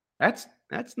 That's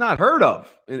not heard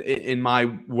of in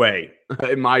my way.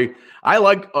 I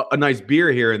like a nice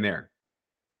beer here and there,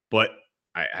 but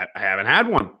I haven't had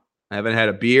one. I haven't had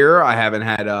a beer. I haven't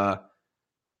had I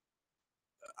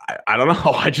don't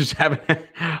know. I just haven't.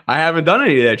 I haven't done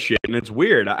any of that shit, and it's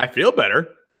weird. I feel better.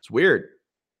 It's weird.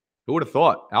 Who would have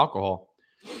thought? Alcohol.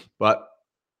 But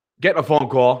getting a phone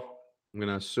call. I'm going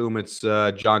to assume it's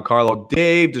Giancarlo.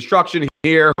 Dave Destruction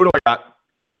here. Who do I got?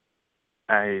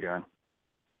 How you doing?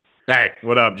 Hey,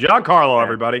 what up? Giancarlo,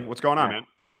 everybody. What's going on, man?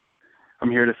 I'm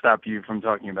here to stop you from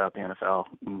talking about the NFL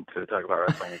and to talk about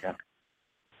wrestling again.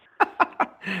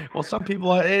 Well, some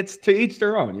people, it's to each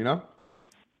their own, you know?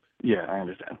 Yeah, I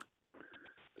understand.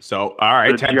 So, all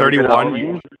right, So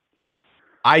 10:31.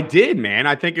 I did, man.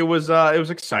 I think it was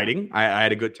exciting. I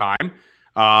had a good time.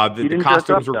 The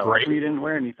costumes were great. You didn't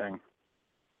wear anything.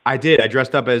 I did. I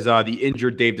dressed up as the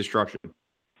injured Dave Destruction.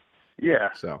 Yeah.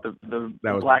 So the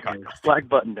that was black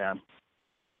button down.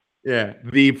 Yeah,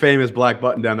 the famous black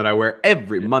button down that I wear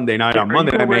every Monday night on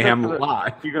Monday Night Mayhem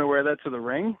Live. You gonna wear that to the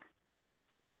ring?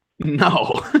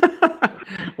 No.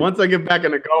 Once I get back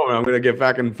in the go, I'm gonna get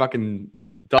back and fucking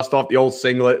dust off the old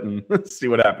singlet and see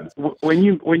what happens. When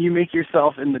you make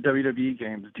yourself in the WWE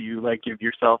games, do you like give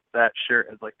yourself that shirt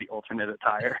as like the alternate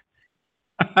attire?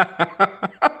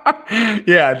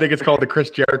 Yeah, I think it's called the Chris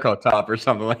Jericho top or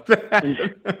something like that.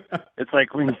 It's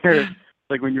like when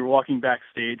you're walking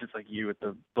backstage, it's like you with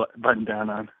the button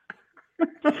down on.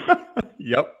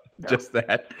 Yep, just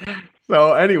that.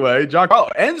 So anyway,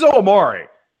 Enzo Amore,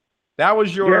 that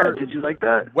was your did you like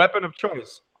that weapon of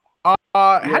choice?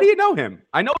 How do you know him?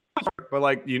 I know him, but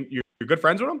like you're good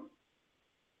friends with him?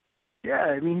 Yeah,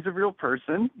 I mean he's a real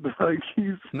person, but like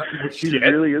he Shit.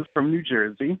 really is from New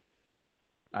Jersey.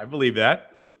 I believe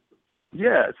that.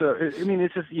 Yeah, so I mean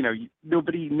it's just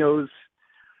nobody knows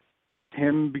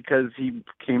him because he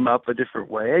came up a different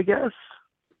way, I guess.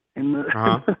 In the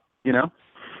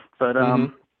but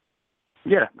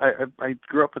yeah, I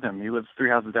grew up with him. He lives 3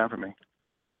 houses down from me,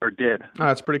 or did. Oh,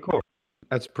 that's pretty cool.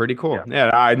 That's pretty cool. Yeah,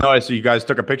 I noticed you guys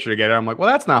took a picture together. I'm like, well,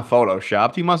 that's not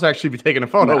photoshopped. He must actually be taking a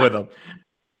photo with him.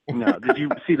 No, did you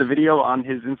see the video on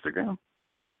his Instagram?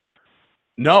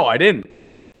 No, I didn't.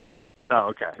 Oh,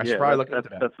 okay. I should probably look into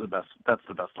that. That's the best. That's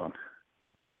the best one.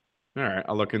 All right,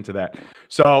 I'll look into that.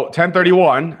 So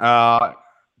 10:31.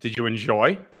 Did you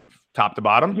enjoy top to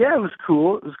bottom? Yeah, it was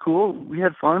cool. It was cool. We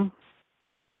had fun.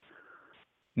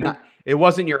 No, it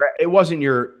wasn't your.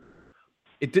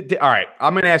 It did. All right,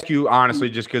 I'm going to ask you honestly,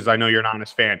 just because I know you're an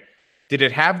honest fan. Did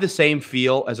it have the same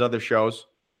feel as other shows?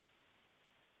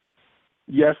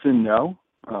 Yes and no.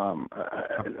 I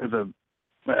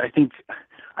think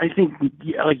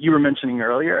like you were mentioning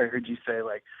earlier, I heard you say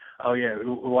like, oh yeah, it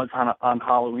was on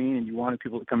Halloween and you wanted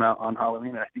people to come out on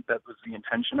Halloween. And I think that was the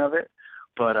intention of it.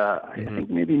 But I think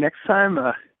maybe next time,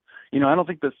 I don't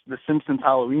think the Simpsons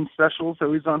Halloween special is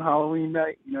always on Halloween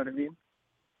night. You know what I mean?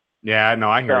 Yeah, no,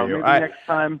 I hear you.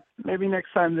 Maybe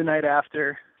next time the night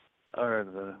after or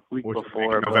the week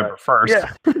before. November 1st.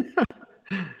 Yeah.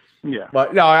 Yeah,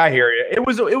 but no, I hear you. It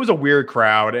was a weird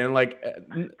crowd, and like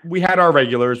we had our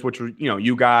regulars, which were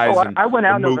you guys. Oh, I went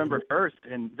out November 1st,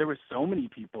 and there were so many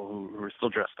people who were still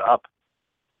dressed up.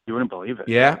 You wouldn't believe it.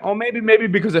 Yeah. Oh, maybe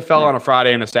because it fell on a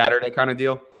Friday and a Saturday kind of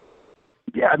deal.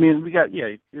 Yeah, I mean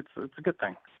it's a good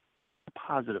thing, a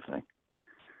positive thing.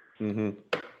 Mm-hmm.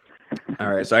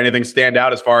 All right. So anything stand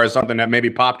out as far as something that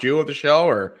maybe popped you of the show,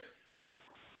 or?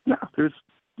 No, there's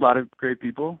a lot of great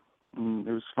people, and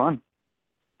it was fun.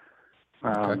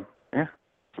 Okay. Yeah.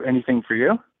 Anything for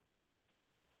you?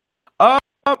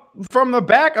 From the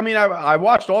back, I mean, I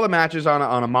watched all the matches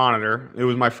on a monitor. It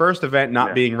was my first event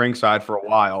not being ringside for a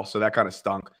while, so that kind of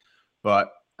stunk.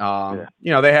 But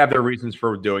they have their reasons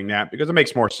for doing that because it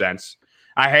makes more sense.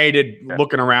 I hated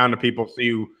looking around to people see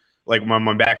you like when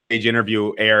my backstage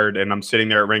interview aired, and I'm sitting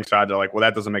there at ringside. They're like, "Well,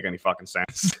 that doesn't make any fucking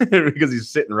sense," because he's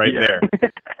sitting right there.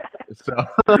 So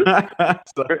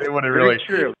they wouldn't really.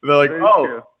 True. They're like, Very "Oh,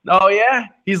 true. oh yeah,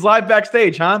 he's live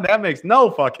backstage, huh? That makes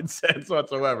no fucking sense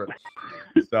whatsoever."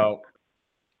 So,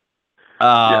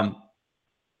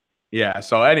 yeah.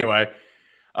 So anyway,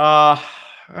 all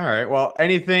right. Well,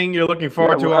 anything you're looking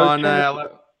forward to on? I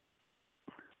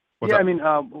mean,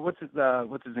 what's his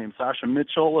name? Sasha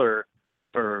Mitchell or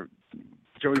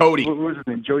Joey? Cody? What was his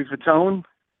name? Joey Fatone?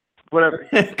 Whatever.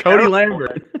 Cody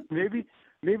Lambert.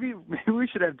 Maybe we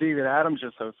should have David Adams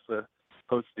just host the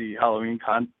Halloween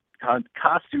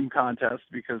costume contest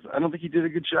because I don't think he did a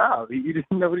good job. He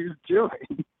didn't know what he was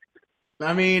doing.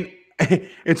 I mean,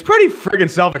 it's pretty friggin'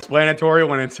 self-explanatory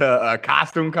when it's a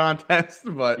costume contest,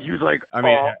 but he was like, I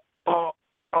mean, who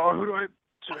do I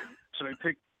should I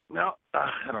pick? No,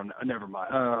 I don't know. Never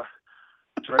mind.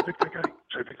 Should I pick that guy?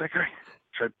 Should I pick that guy?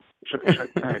 Should I?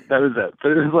 All right, that was it.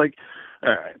 But it was like, all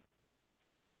right.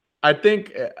 I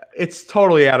think it's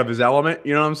totally out of his element.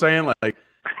 You know what I'm saying? Like,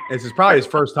 this is probably his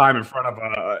first time in front of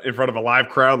a live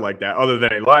crowd like that, other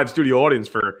than a live studio audience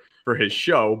for his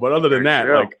show. But other than that,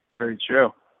 like, very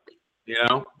true. you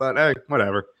know. But hey,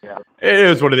 whatever. Yeah. It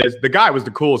is what it is. The guy was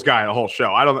the coolest guy in the whole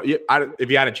show. I don't know if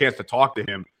you had a chance to talk to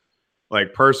him,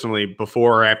 like personally,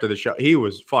 before or after the show. He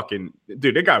was fucking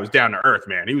dude. That guy was down to earth,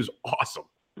 man. He was awesome.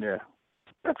 Yeah,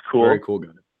 that's cool. Very cool guy.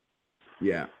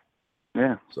 Yeah.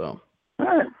 Yeah. So.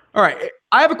 All right.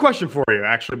 I have a question for you,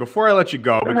 actually, before I let you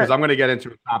go, because I'm going to get into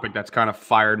a topic that's kind of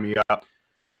fired me up.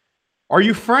 Are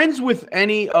you friends with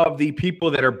any of the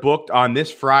people that are booked on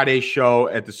this Friday show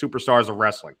at the Superstars of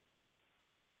Wrestling?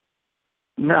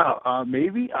 No,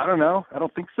 maybe. I don't know. I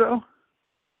don't think so.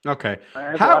 Okay.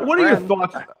 What are your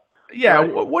thoughts? Yeah.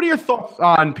 What are your thoughts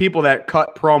on people that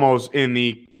cut promos in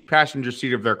the passenger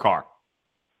seat of their car?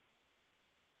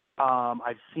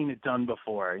 I've seen it done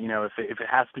before. You know, if it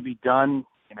has to be done,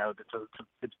 you know,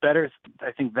 it's better,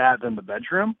 I think, that than the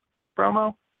bedroom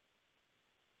promo.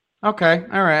 Okay.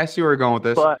 All right. I see where we're going with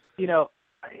this. But, you know,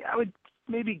 I would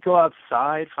maybe go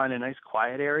outside, find a nice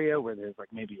quiet area where there's like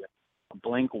maybe a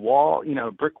blank wall, you know,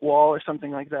 a brick wall or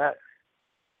something like that.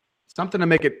 Something to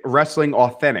make it wrestling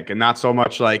authentic and not so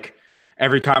much like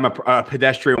every time a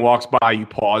pedestrian walks by, you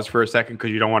pause for a second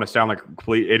because you don't want to sound like a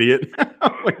complete idiot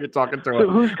when you're talking to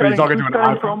who's cutting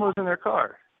promos in their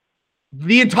car?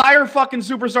 The entire fucking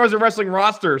Superstars of Wrestling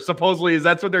roster supposedly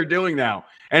that's what they're doing now.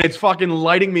 And it's fucking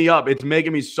lighting me up. It's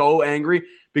making me so angry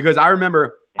because I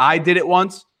remember I did it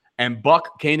once and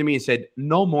Buck came to me and said,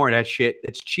 no more of that shit.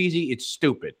 It's cheesy. It's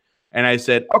stupid. And I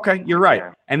said, okay, you're right.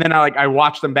 Yeah. And then I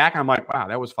watched them back and I'm like, wow,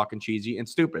 that was fucking cheesy and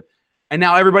stupid. And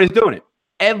now everybody's doing it.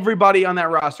 Everybody on that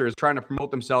roster is trying to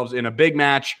promote themselves in a big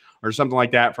match or something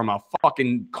like that from a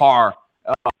fucking car.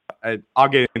 I'll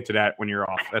get into that when you're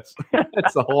off. That's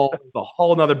the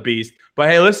whole nother beast. But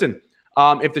hey, listen,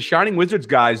 if the Shining Wizards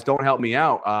guys don't help me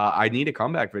out, I need a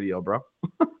comeback video, bro.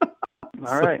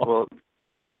 All right, well,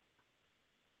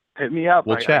 hit me up.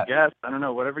 We'll chat. I guess. I don't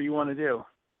know, whatever you want to do.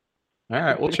 All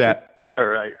right, we'll chat. All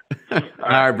right. All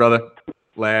right, brother.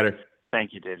 Later.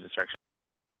 Thank you, Dave D-Struction.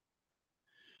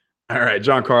 All right,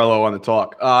 John Carlo on the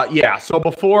talk. Yeah, so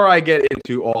before I get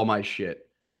into all my shit,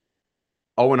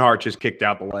 Owen Hart just kicked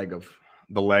out the leg of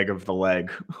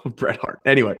Bret Hart.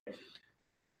 Anyway,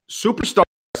 Superstar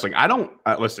Wrestling. I don't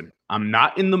listen. I'm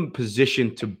not in the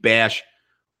position to bash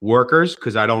workers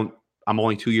because I'm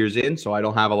only 2 years in, so I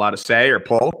don't have a lot to say or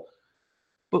pull.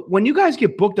 But when you guys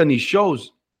get booked on these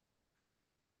shows,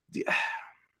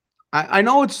 I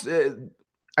know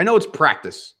it's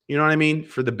practice. You know what I mean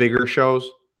for the bigger shows.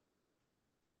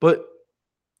 But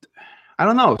I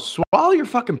don't know. Swallow your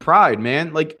fucking pride,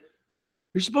 man. Like,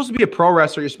 you're supposed to be a pro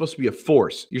wrestler. You're supposed to be a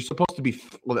force. You're supposed to be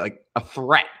like a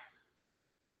threat.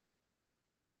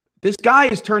 This guy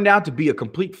has turned out to be a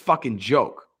complete fucking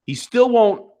joke. He still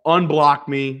won't unblock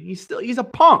me. He's a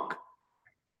punk.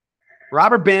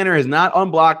 Robert Banner has not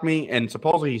unblocked me, and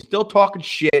supposedly he's still talking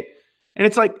shit. And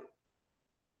it's like,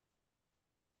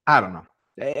 I don't know.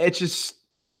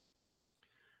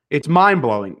 It's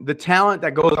mind-blowing. The talent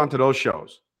that goes onto those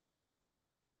shows.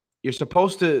 You're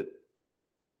supposed to,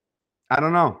 I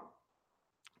don't know.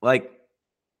 Like,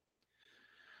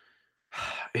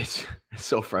 it's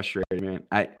so frustrating,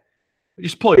 man.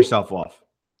 Just pull yourself off.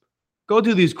 Go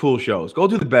do these cool shows. Go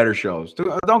do the better shows.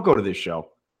 Don't go to this show.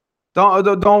 Don't.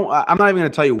 I'm not even going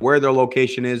to tell you where their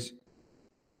location is.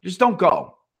 Just don't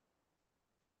go.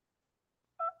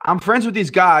 I'm friends with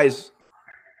these guys,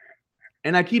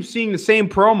 and I keep seeing the same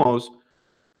promos,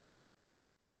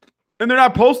 and they're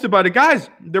not posted by the guys.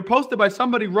 They're posted by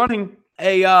somebody running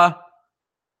a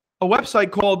website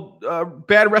called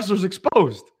Bad Wrestlers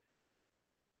Exposed.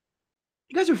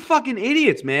 You guys are fucking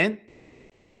idiots, man.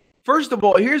 First of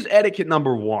all, here's etiquette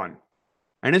number one,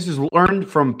 and this is learned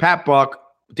from Pat Buck,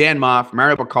 Dan Moff,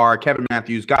 Mario Bakar, Kevin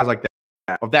Matthews, guys like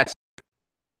that.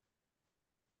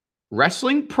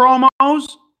 Wrestling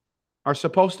promos are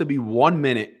supposed to be 1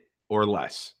 minute or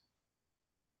less.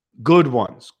 Good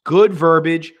ones. Good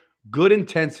verbiage, good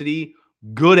intensity,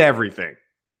 good everything.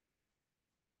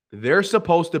 They're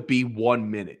supposed to be 1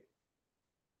 minute.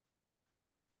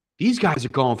 These guys are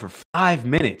going for 5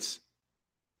 minutes.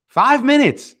 5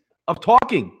 minutes of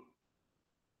talking.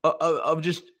 Of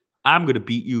just, I'm going to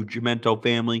beat you, Gemento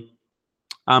family.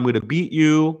 I'm going to beat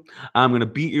you. I'm going to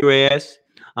beat your ass.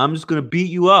 I'm just going to beat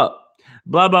you up.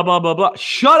 Blah, blah, blah, blah, blah.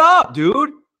 Shut up,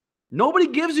 dude. Nobody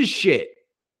gives a shit.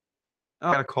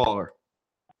 I got to call her.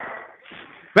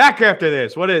 Back after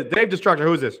this. What is Dave D-Struction?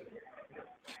 Who's this?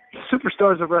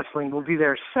 Superstars of Wrestling will be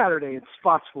there Saturday in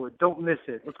Spotswood. Don't miss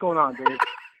it. What's going on, Dave?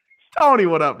 Tony,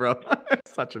 what up, bro?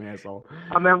 Such an asshole.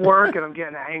 I'm at work, and I'm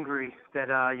getting angry that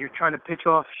you're trying to pitch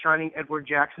off Shining Edward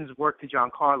Jackson's work to John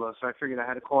Carlos, so I figured I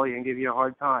had to call you and give you a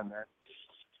hard time, man.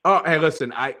 Oh, hey,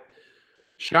 listen,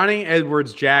 Shawnee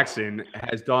Edwards-Jackson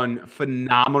has done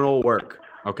phenomenal work.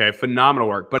 Okay, phenomenal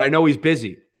work. But I know he's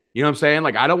busy. You know what I'm saying?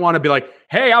 Like, I don't want to be like,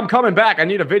 hey, I'm coming back. I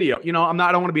need a video. You know,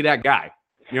 I don't want to be that guy.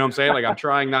 You know what I'm saying? Like, I'm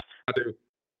trying not to.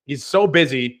 He's so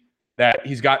busy that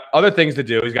he's got other things to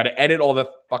do. He's got to edit all the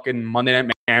fucking Monday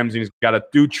Night Mayhems, and he's got to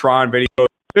do Tron videos.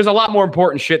 There's a lot more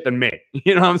important shit than me.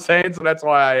 You know what I'm saying? So that's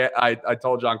why I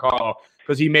told Giancarlo,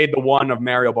 because he made the one of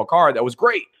Mario Baccarat that was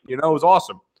great. You know, it was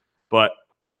awesome. But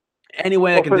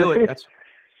anyway, I can do it. That's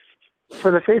for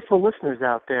the faithful listeners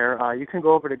out there, you can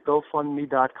go over to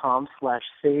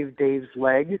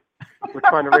GoFundMe.com/SaveDave'sLeg. We're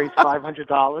trying to raise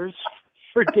 $500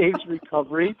 for Dave's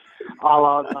recovery.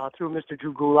 Through Mr.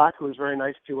 Drew Gulak, who was very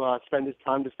nice to spend his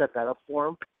time to set that up for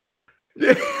him.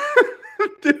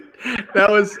 Dude, that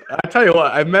was, I tell you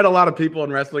what, I've met a lot of people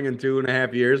in wrestling in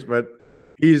 2.5 years, but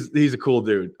he's a cool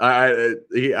dude. I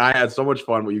had so much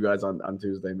fun with you guys on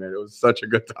Tuesday, man. It was such a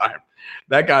good time.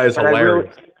 That guy is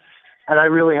hilarious. I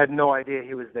really had no idea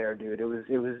he was there, dude. It was,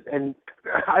 and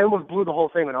I almost blew the whole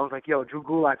thing when I was like, "Yo, Drew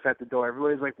Gulak's at the door."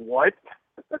 Everybody's like, "What?"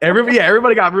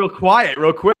 Everybody got real quiet,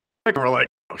 real quick. We're like,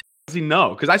 oh, does he know?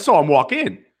 Because I saw him walk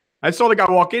in. I saw the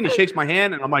guy walk in. He shakes my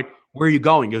hand, and I'm like, "Where are you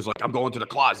going?" He was like, "I'm going to the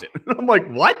closet." I'm like,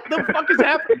 "What the fuck is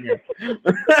happening here?"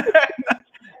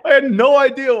 I had no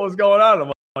idea what was going on.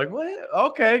 I'm like, "What?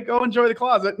 Okay, go enjoy the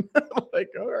closet." I'm like,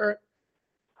 all right.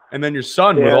 And then your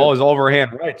son with all his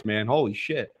overhand rights, man. Holy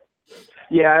shit.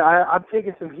 Yeah, I'm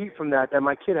taking some heat from that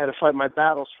my kid had to fight my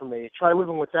battles for me. Try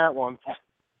living with that one.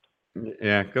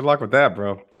 Yeah, good luck with that,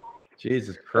 bro.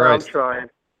 Jesus Christ. I'm trying.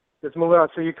 Let's move on.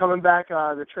 So you're coming back.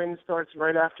 The training starts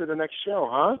right after the next show,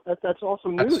 huh? That's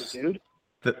awesome news, dude.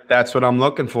 That's what I'm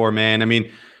looking for, man. I mean,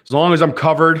 as long as I'm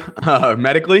covered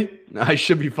medically, I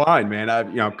should be fine, man.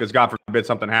 Because God forbid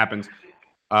something happens.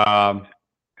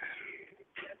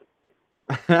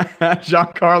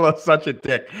 Giancarlo's such a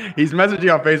dick. He's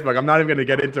messaging on Facebook. I'm not even going to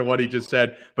get into what he just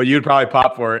said, but you'd probably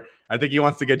pop for it. I think he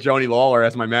wants to get Joni Lawler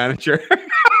as my manager.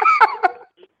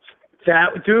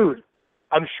 Dude,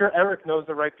 I'm sure Eric knows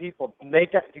the right people. You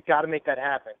got to make that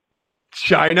happen.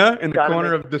 China in the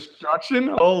corner of destruction?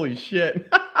 Holy shit.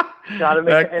 Got to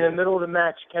make it. In the middle of the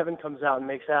match, Kevin comes out and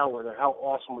makes out with her. How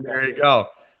awesome would that be? There you go.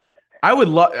 I would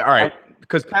love. All right,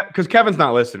 because Kevin's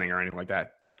not listening or anything like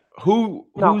that. No,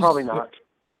 probably not.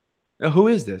 Who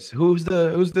is this? Who's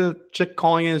the chick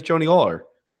calling in as Joni Lawler?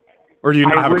 Or do you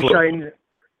not have a clue?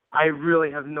 I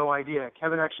really have no idea.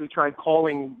 Kevin actually tried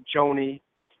calling Joni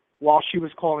while she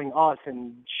was calling us,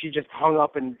 and she just hung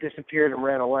up and disappeared and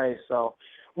ran away. So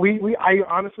I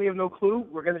honestly have no clue.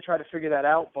 We're going to try to figure that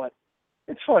out, but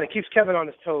it's fun. It keeps Kevin on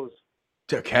his toes.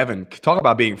 Kevin, talk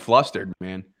about being flustered,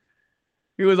 man.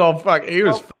 He was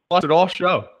flustered all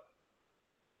show.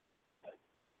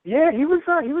 Yeah, he was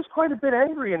quite a bit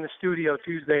angry in the studio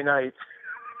Tuesday night.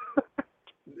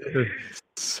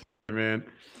 Man.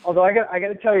 Although I got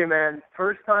to tell you, man,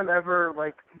 first time ever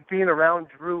like being around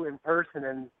Drew in person,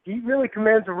 and he really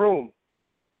commands a room.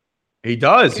 He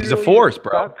does. He's really a force,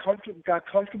 bro. Got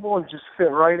comfortable and just fit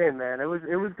right in, man. It was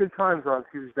good times on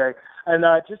Tuesday. And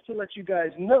just to let you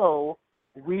guys know,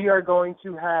 we are going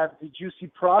to have the Juicy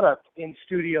product in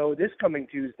studio this coming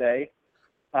Tuesday.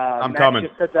 I'm Matt coming.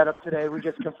 Just set that up today. We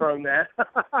just confirmed that.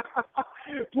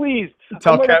 Please.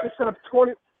 I might have to set up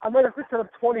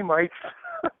 20 mics.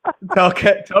 Tell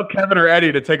Kevin or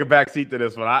Eddie to take a back seat to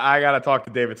this one. I got to talk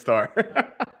to David Starr.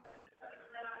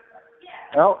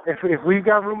 Well, if we've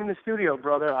got room in the studio,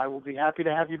 brother, I will be happy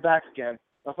to have you back again.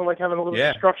 Nothing like having a little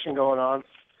destruction going on.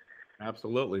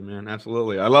 Absolutely, man.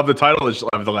 Absolutely. I love the title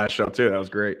of the last show, too. That was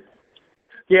great.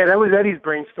 Yeah, that was Eddie's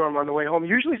brainstorm on the way home.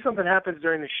 Usually something happens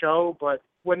during the show, but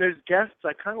when there's guests,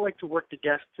 I kind of like to work the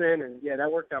guests in, and yeah,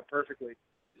 that worked out perfectly.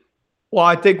 Well,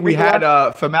 I think we had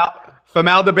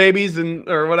Famalda Babies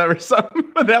or whatever.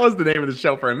 That was the name of the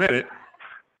show for a minute.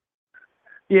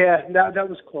 Yeah, that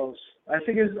was close. I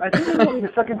think it was only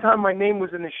the second time my name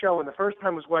was in the show, and the first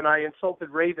time was when I insulted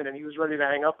Raven, and he was ready to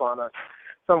hang up on us.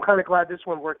 So I'm kind of glad this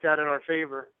one worked out in our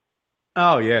favor.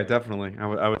 Oh, yeah, definitely.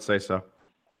 I would say so.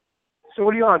 So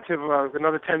what are you on, Tim?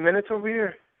 Another 10 minutes over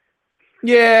here?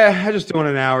 Yeah, I'm just doing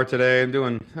an hour today.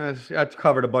 I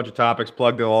covered a bunch of topics,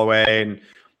 plugged it all away, and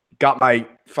got my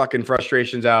fucking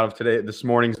frustrations out of this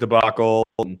morning's debacle.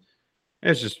 And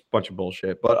it's just a bunch of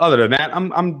bullshit. But other than that,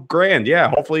 I'm grand. Yeah,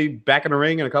 hopefully back in the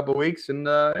ring in a couple of weeks, and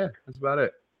yeah, that's about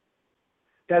it.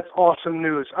 That's awesome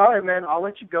news. All right, man, I'll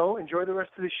let you go. Enjoy the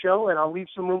rest of the show, and I'll leave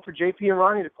some room for JP and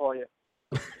Ronnie to call you.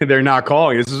 They're not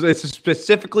calling. This is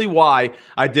specifically why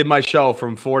I did my show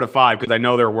from 4 to 5, because I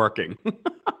know they're working.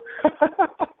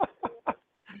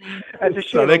 That's a shame.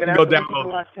 So they can go down.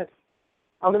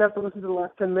 I'm going to have to listen to the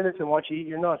last 10 minutes and watch you eat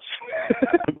your nuts.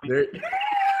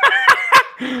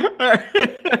 All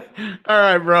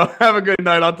right, bro. Have a good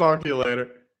night. I'll talk to you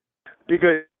later. Be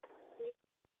good.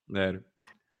 Later.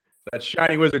 That's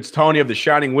Shining Wizards Tony of the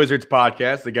Shining Wizards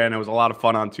podcast. Again, it was a lot of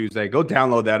fun on Tuesday. Go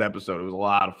download that episode. It was a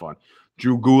lot of fun.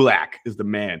 Drew Gulak is the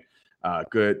man.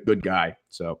 Good guy.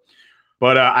 So,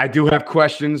 but I do have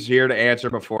questions here to answer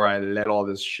before I let all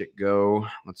this shit go.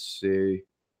 Let's see.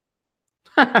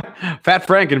 Fat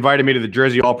Frank invited me to the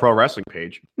Jersey All Pro Wrestling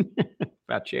page.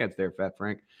 Fat chance there, Fat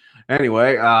Frank.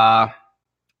 Anyway,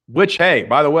 which, hey,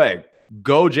 by the way,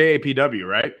 go JAPW,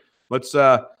 right? Let's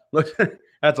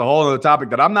that's a whole other topic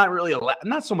that I'm not really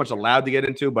not so much allowed to get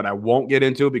into, but I won't get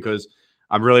into because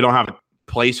I really don't have a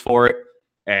place for it.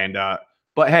 And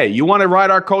but hey, you want to ride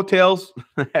our coattails?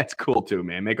 That's cool too,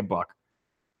 man. Make a buck.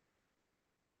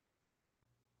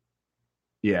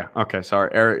 Yeah. Okay. Sorry,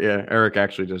 Eric. Yeah, Eric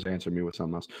actually just answered me with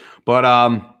something else. But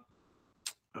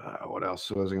what else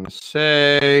was I gonna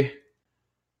say?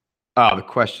 Oh, the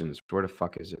questions. Where the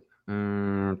fuck is it?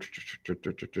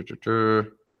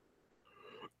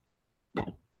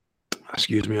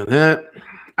 Excuse me on that.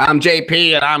 I'm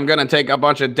JP, and I'm gonna take a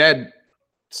bunch of dead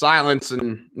silence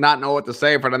and not know what to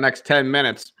say for the next 10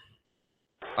 minutes.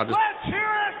 I'll just. Let's hear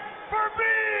it for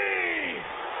me!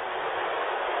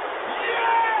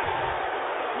 Yes!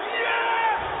 Yes!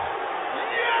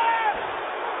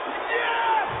 Yes!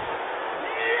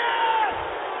 Yes!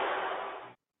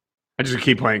 I just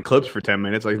keep playing clips for 10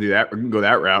 minutes. I can do that. We can go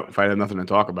that route if I have nothing to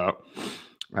talk about.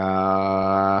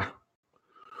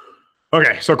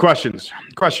 Okay, so questions.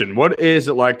 Question: what is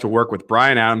it like to work with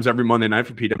Brian Adams every Monday night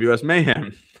for PWS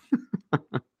Mayhem?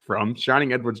 From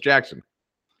Shining Edwards Jackson.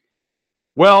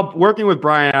 Well, working with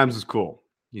Brian Adams is cool.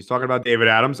 He's talking about David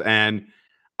Adams, and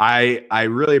I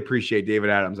really appreciate David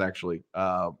Adams, actually.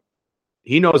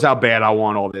 He knows how bad I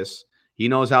want all this. He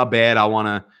knows how bad I want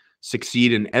to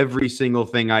succeed in every single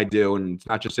thing I do, and it's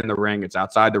not just in the ring, it's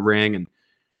outside the ring, and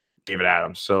David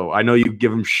Adams. So I know you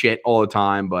give him shit all the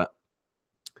time, but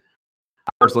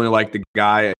I personally like the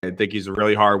guy. I think he's a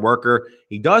really hard worker.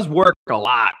 He does work a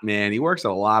lot, man. He works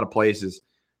at a lot of places.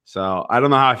 So I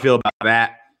don't know how I feel about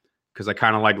that because I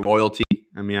kind of like loyalty.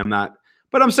 I mean, I'm not,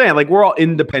 but I'm saying like we're all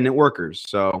independent workers.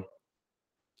 So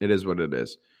it is what it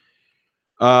is.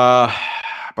 What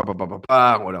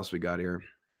else we got here?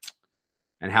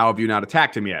 And how have you not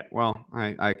attacked him yet? Well,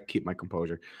 I keep my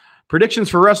composure. Predictions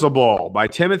for WrestleBall by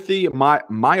Timothy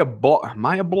Maya Blow. I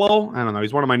don't know.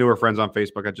 He's one of my newer friends on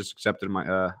Facebook. I just accepted my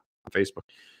on Facebook.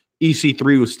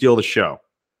 EC3 will steal the show.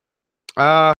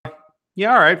 Yeah,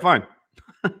 all right, fine.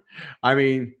 I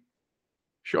mean,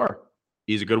 sure.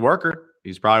 He's a good worker.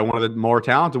 He's probably one of the more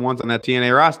talented ones on that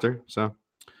TNA roster. So,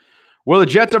 will the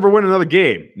Jets ever win another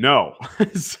game? No.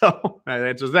 So that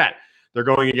answers that. They're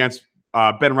going against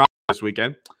Ben Rollins this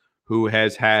weekend, who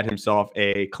has had himself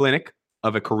a clinic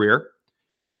of a career.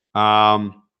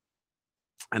 And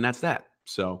that's that.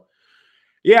 So,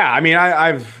 yeah, I mean,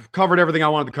 I've covered everything I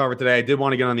wanted to cover today. I did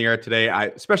want to get on the air today.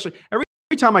 Especially every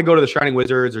time I go to the Shining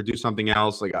Wizards or do something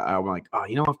else, like I'm like, oh,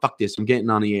 you know what? Fuck this. I'm getting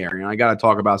on the air. You know, I got to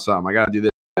talk about something. I got to do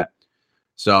this. That.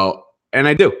 So, and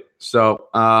I do. So,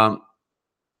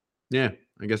 yeah,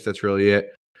 I guess that's really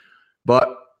it.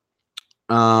 But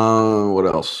what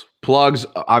else? Plugs,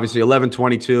 obviously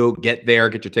 11/22. Get there,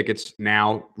 get your tickets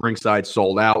now. Ringside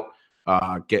sold out.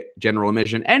 Get general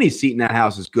admission. Any seat in that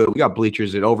house is good. We got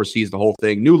bleachers. It oversees the whole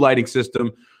thing. New lighting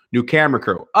system, new camera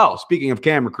crew. Oh, speaking of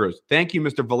camera crews, thank you,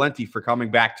 Mr. Valenti, for coming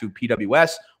back to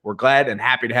PWS. We're glad and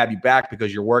happy to have you back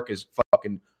because your work is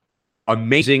fucking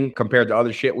amazing compared to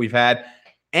other shit we've had.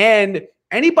 And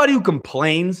anybody who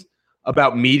complains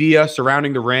about media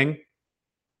surrounding the ring,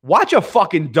 watch a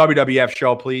fucking WWF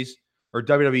show, please. Or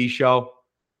WWE show.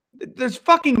 There's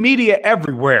fucking media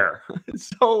everywhere.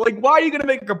 So, like, why are you going to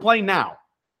make a complaint now?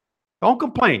 Don't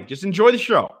complain. Just enjoy the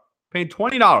show. Paying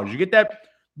 $20. You get that?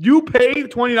 You pay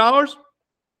 $20?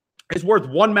 It's worth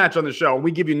one match on the show.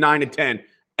 We give you 9 to 10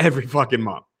 every fucking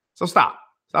month. So stop.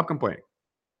 Stop complaining.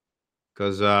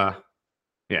 Because, yeah,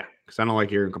 because I don't like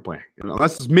hearing complaining.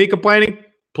 Unless it's me complaining,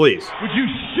 please. Would you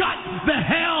shut the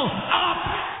hell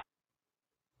up?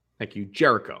 Thank you,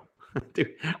 Jericho.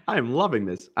 Dude, I am loving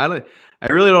this. I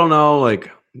really don't know. Like,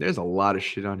 there's a lot of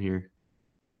shit on here.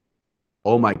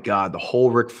 Oh my God, the whole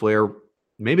Ric Flair.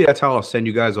 Maybe that's how I'll send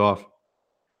you guys off.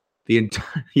 The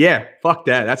entire, yeah, fuck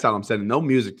that. That's how I'm sending. No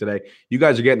music today. You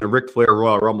guys are getting the Ric Flair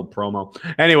Royal Rumble promo.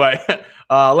 Anyway,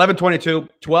 11/22,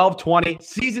 12/20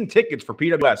 season tickets for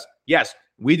PWS. Yes,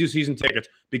 we do season tickets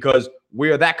because we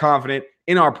are that confident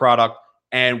in our product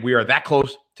and we are that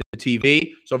close to the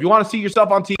TV. So if you want to see yourself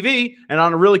on TV and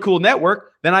on a really cool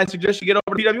network, then I suggest you get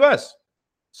over to PWS.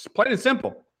 It's plain and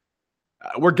simple.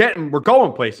 We're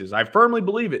going places. I firmly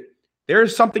believe it.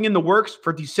 There's something in the works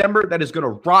for December that is going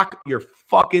to rock your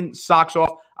fucking socks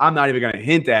off. I'm not even going to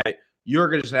hint at it. You're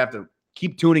going to just have to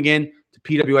keep tuning in to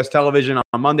PWS television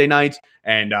on Monday nights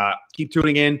and keep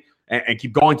tuning in and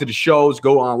keep going to the shows.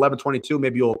 Go on 11/22.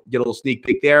 Maybe you'll get a little sneak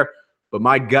peek there. But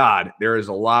my God, there is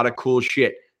a lot of cool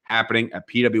shit happening at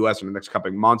PWS in the next couple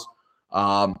of months.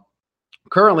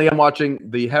 Currently, I'm watching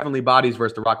the Heavenly Bodies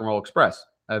versus the Rock and Roll Express.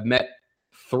 I've met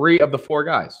 3 of the 4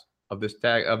 guys of this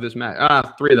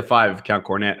match. 3 of the 5 if you count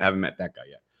Cornette. I haven't met that guy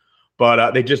yet.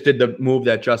 But they just did the move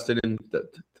that Justin and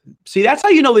see, that's how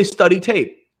you know they study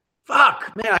tape.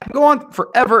 Fuck, man, I can go on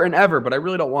forever and ever, but I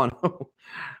really don't want to.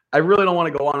 I really don't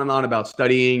want to go on and on about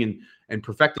studying and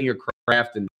perfecting your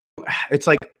craft. And it's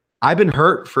like, I've been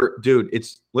hurt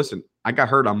listen, I got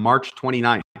hurt on March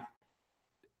 29th.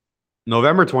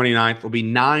 November 29th will be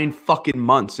 9 fucking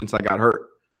months since I got hurt.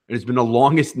 It has been the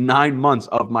longest 9 months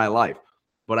of my life.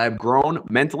 But I've grown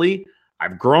mentally,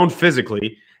 I've grown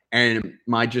physically, and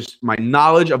my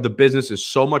knowledge of the business is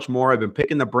so much more. I've been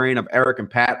picking the brain of Eric and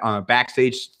Pat on a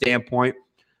backstage standpoint,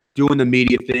 doing the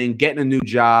media thing, getting a new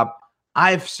job.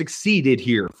 I've succeeded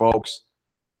here, folks.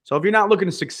 So if you're not looking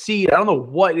to succeed, I don't know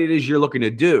what it is you're looking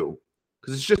to do,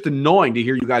 because it's just annoying to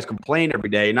hear you guys complain every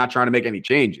day and not trying to make any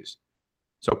changes.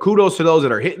 So kudos to those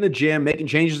that are hitting the gym, making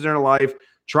changes in their life,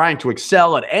 trying to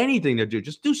excel at anything they do.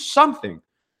 Just do something.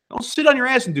 Don't sit on your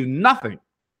ass and do nothing.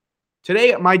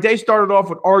 Today, my day started off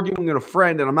with arguing with a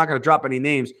friend, and I'm not going to drop any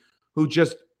names, who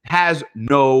just has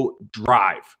no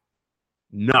drive.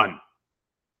 None.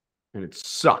 And it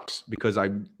sucks because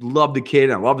I love the kid,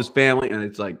 and I love his family, and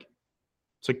it's like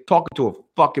talking to a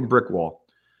fucking brick wall.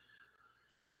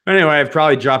 Anyway, I've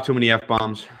probably dropped too many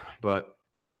F-bombs, but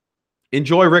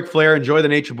enjoy Ric Flair, enjoy the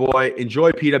Nature Boy,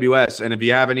 enjoy PWS, and if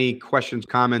you have any questions,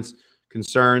 comments,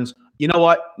 concerns, you know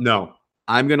what? No.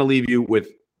 I'm going to leave you with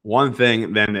one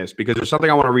thing than this, because there's something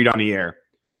I want to read on the air,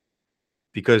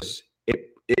 because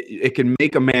it can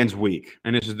make a man's week,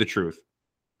 and this is the truth.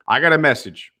 I got a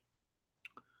message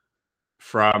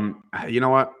from, you know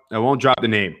what? I won't drop the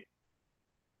name.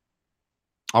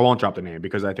 I won't drop the name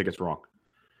because I think it's wrong.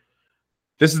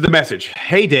 This is the message.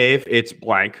 Hey, Dave, it's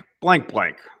blank, blank,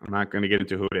 blank. I'm not going to get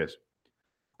into who it is.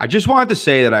 I just wanted to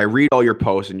say that I read all your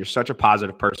posts, and you're such a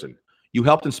positive person. You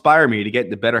helped inspire me to get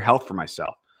into better health for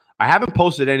myself. I haven't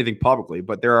posted anything publicly,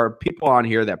 but there are people on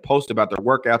here that post about their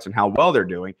workouts and how well they're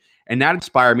doing, and that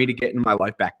inspired me to get my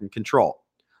life back in control.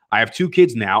 I have 2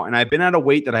 kids now, and I've been at a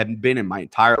weight that I haven't been in my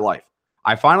entire life.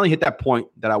 I finally hit that point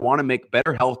that I want to make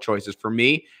better health choices for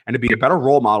me and to be a better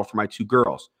role model for my 2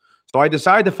 girls. So I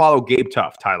decided to follow Gabe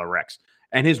Tuff, Tyler Rex,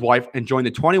 and his wife, and join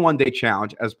the 21-day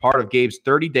challenge as part of Gabe's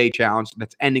 30-day challenge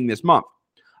that's ending this month.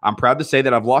 I'm proud to say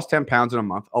that I've lost 10 pounds in a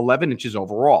month, 11 inches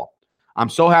overall. I'm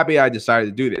so happy I decided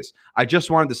to do this. I just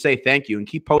wanted to say thank you and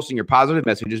keep posting your positive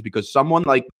messages, because someone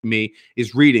like me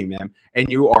is reading them,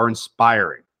 and you are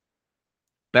inspiring.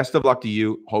 Best of luck to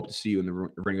you. Hope to see you in the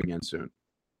ring again soon.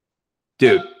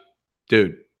 Dude,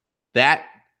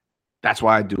 that's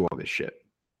why I do all this shit.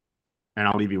 And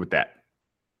I'll leave you with that.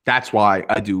 That's why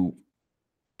I do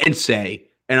and say,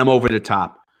 and I'm over the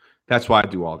top. That's why I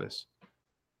do all this.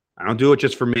 I don't do it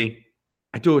just for me.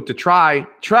 I do it to try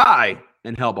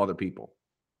and help other people.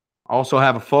 I also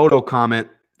have a photo comment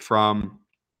from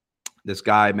this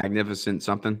guy, Magnificent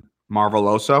something,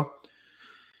 Marveloso.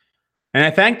 And I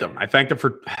thanked him. I thanked him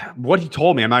for what he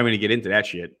told me. I'm not going to get into that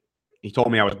shit. He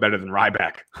told me I was better than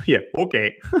Ryback. Yeah,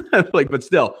 okay. But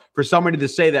still, for somebody to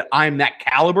say that I'm that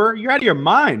caliber, you're out of your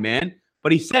mind, man.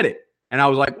 But he said it. And I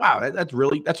was like, wow,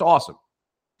 that's awesome.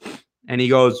 And he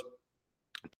goes,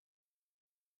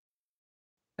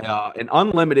 an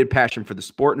unlimited passion for the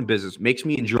sport and business makes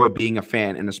me enjoy being a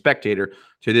fan and a spectator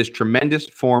to this tremendous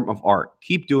form of art.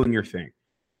 Keep doing your thing.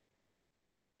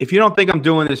 If you don't think I'm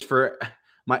doing this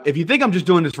if you think I'm just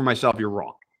doing this for myself, you're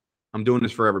wrong. I'm doing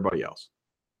this for everybody else.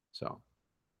 So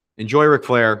enjoy Ric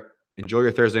Flair. Enjoy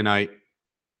your Thursday night.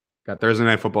 Got Thursday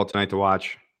night football tonight to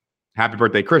watch. Happy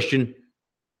birthday, Chris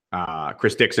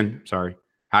Dixon. Sorry.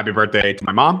 Happy birthday to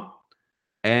my mom.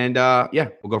 And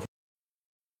we'll go for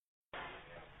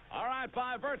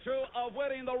by virtue of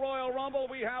winning the Royal Rumble,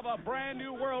 we have a brand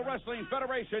new World Wrestling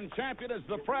Federation champion as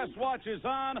the press watches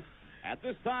on. At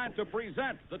this time, to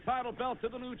present the title belt to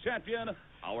the new champion,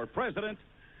 our president,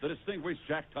 the distinguished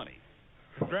Jack Tunney.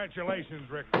 Congratulations,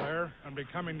 Ric Flair, on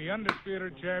becoming the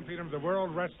undisputed champion of the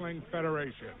World Wrestling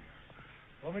Federation.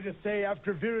 Let me just say,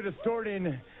 after Vera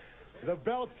distorting the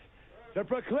belt to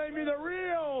proclaim me the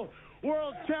real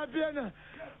world champion,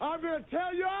 I'm going to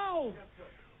tell you all,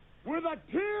 with a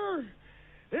tear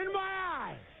in my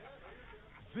eye,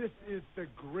 this is the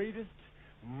greatest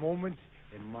moment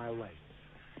in my life.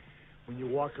 when you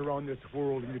walk around this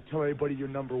world and you tell everybody you're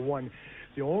number one,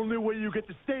 the only way you get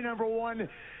to stay number one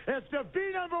is to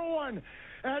be number one.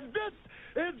 And this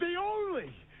is the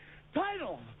only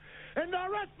title in the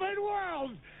wrestling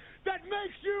world that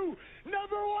makes you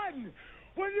number one.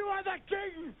 When you are the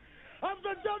king of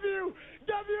the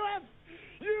WWF,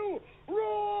 you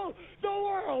rule the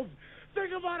world.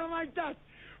 Think about it like that,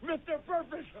 Mr.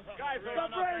 Perfect. Guys, the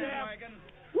bandwagon.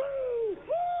 Woo!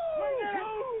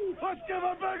 Woo! Let's give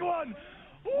a big one.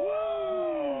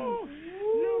 Woo!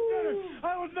 You did it.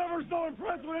 I was never so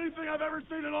impressed with anything I've ever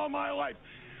seen in all my life.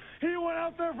 He went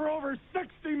out there for over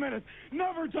 60 minutes,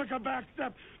 never took a back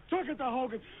step, took it to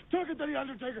Hogan, took it to The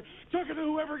Undertaker, took it to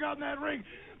whoever got in that ring.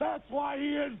 That's why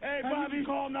he is, as he's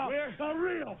called now, the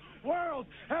real world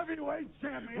heavyweight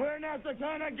champion. We're not the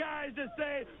kind of guys to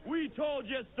say, we told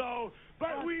you so,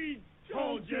 but we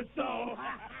told you so.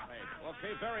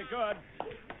 Okay, very good.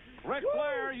 Ric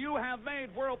Flair, you have made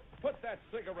put that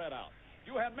cigarette out.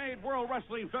 You have made World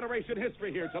Wrestling Federation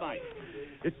history here tonight.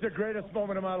 It's the greatest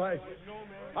moment of my life.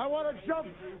 I want to jump.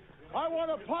 I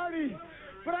want to party.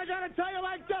 But I got to tell you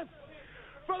like this.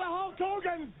 For the Hulk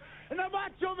Hogans and the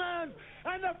Macho Man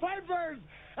and the Pipers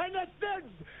and the Sids,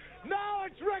 now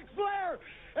it's Ric Flair.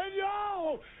 And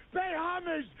y'all pay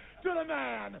homage to the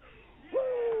man.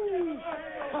 Woo!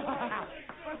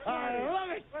 I love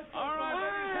it. All right,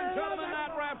 ladies and gentlemen,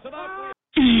 that wraps it up.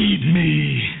 Feed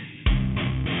me.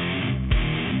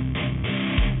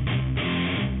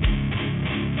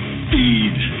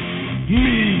 Feed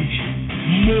me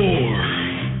more.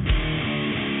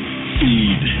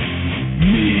 Feed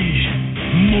me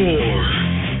more.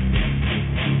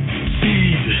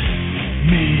 Feed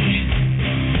me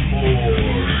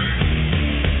more.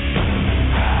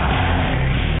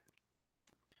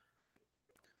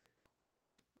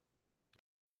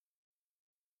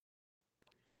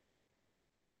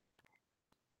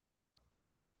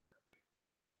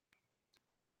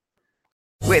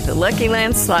 With the Lucky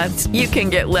Land Slots, you can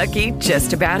get lucky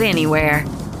just about anywhere.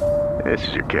 This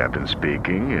is your captain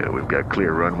speaking. We've got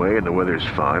clear runway and the weather's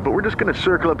fine, but we're just going to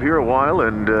circle up here a while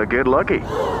and get lucky.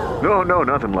 No,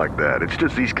 nothing like that. It's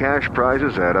just these cash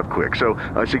prizes add up quick. So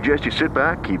I suggest you sit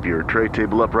back, keep your tray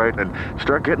table upright, and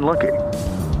start getting lucky.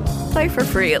 Play for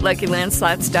free at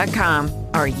LuckyLandSlots.com.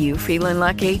 Are you feeling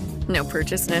lucky? No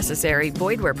purchase necessary.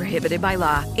 Void where prohibited by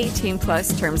law.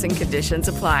 18+ terms and conditions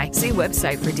apply. See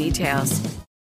website for details.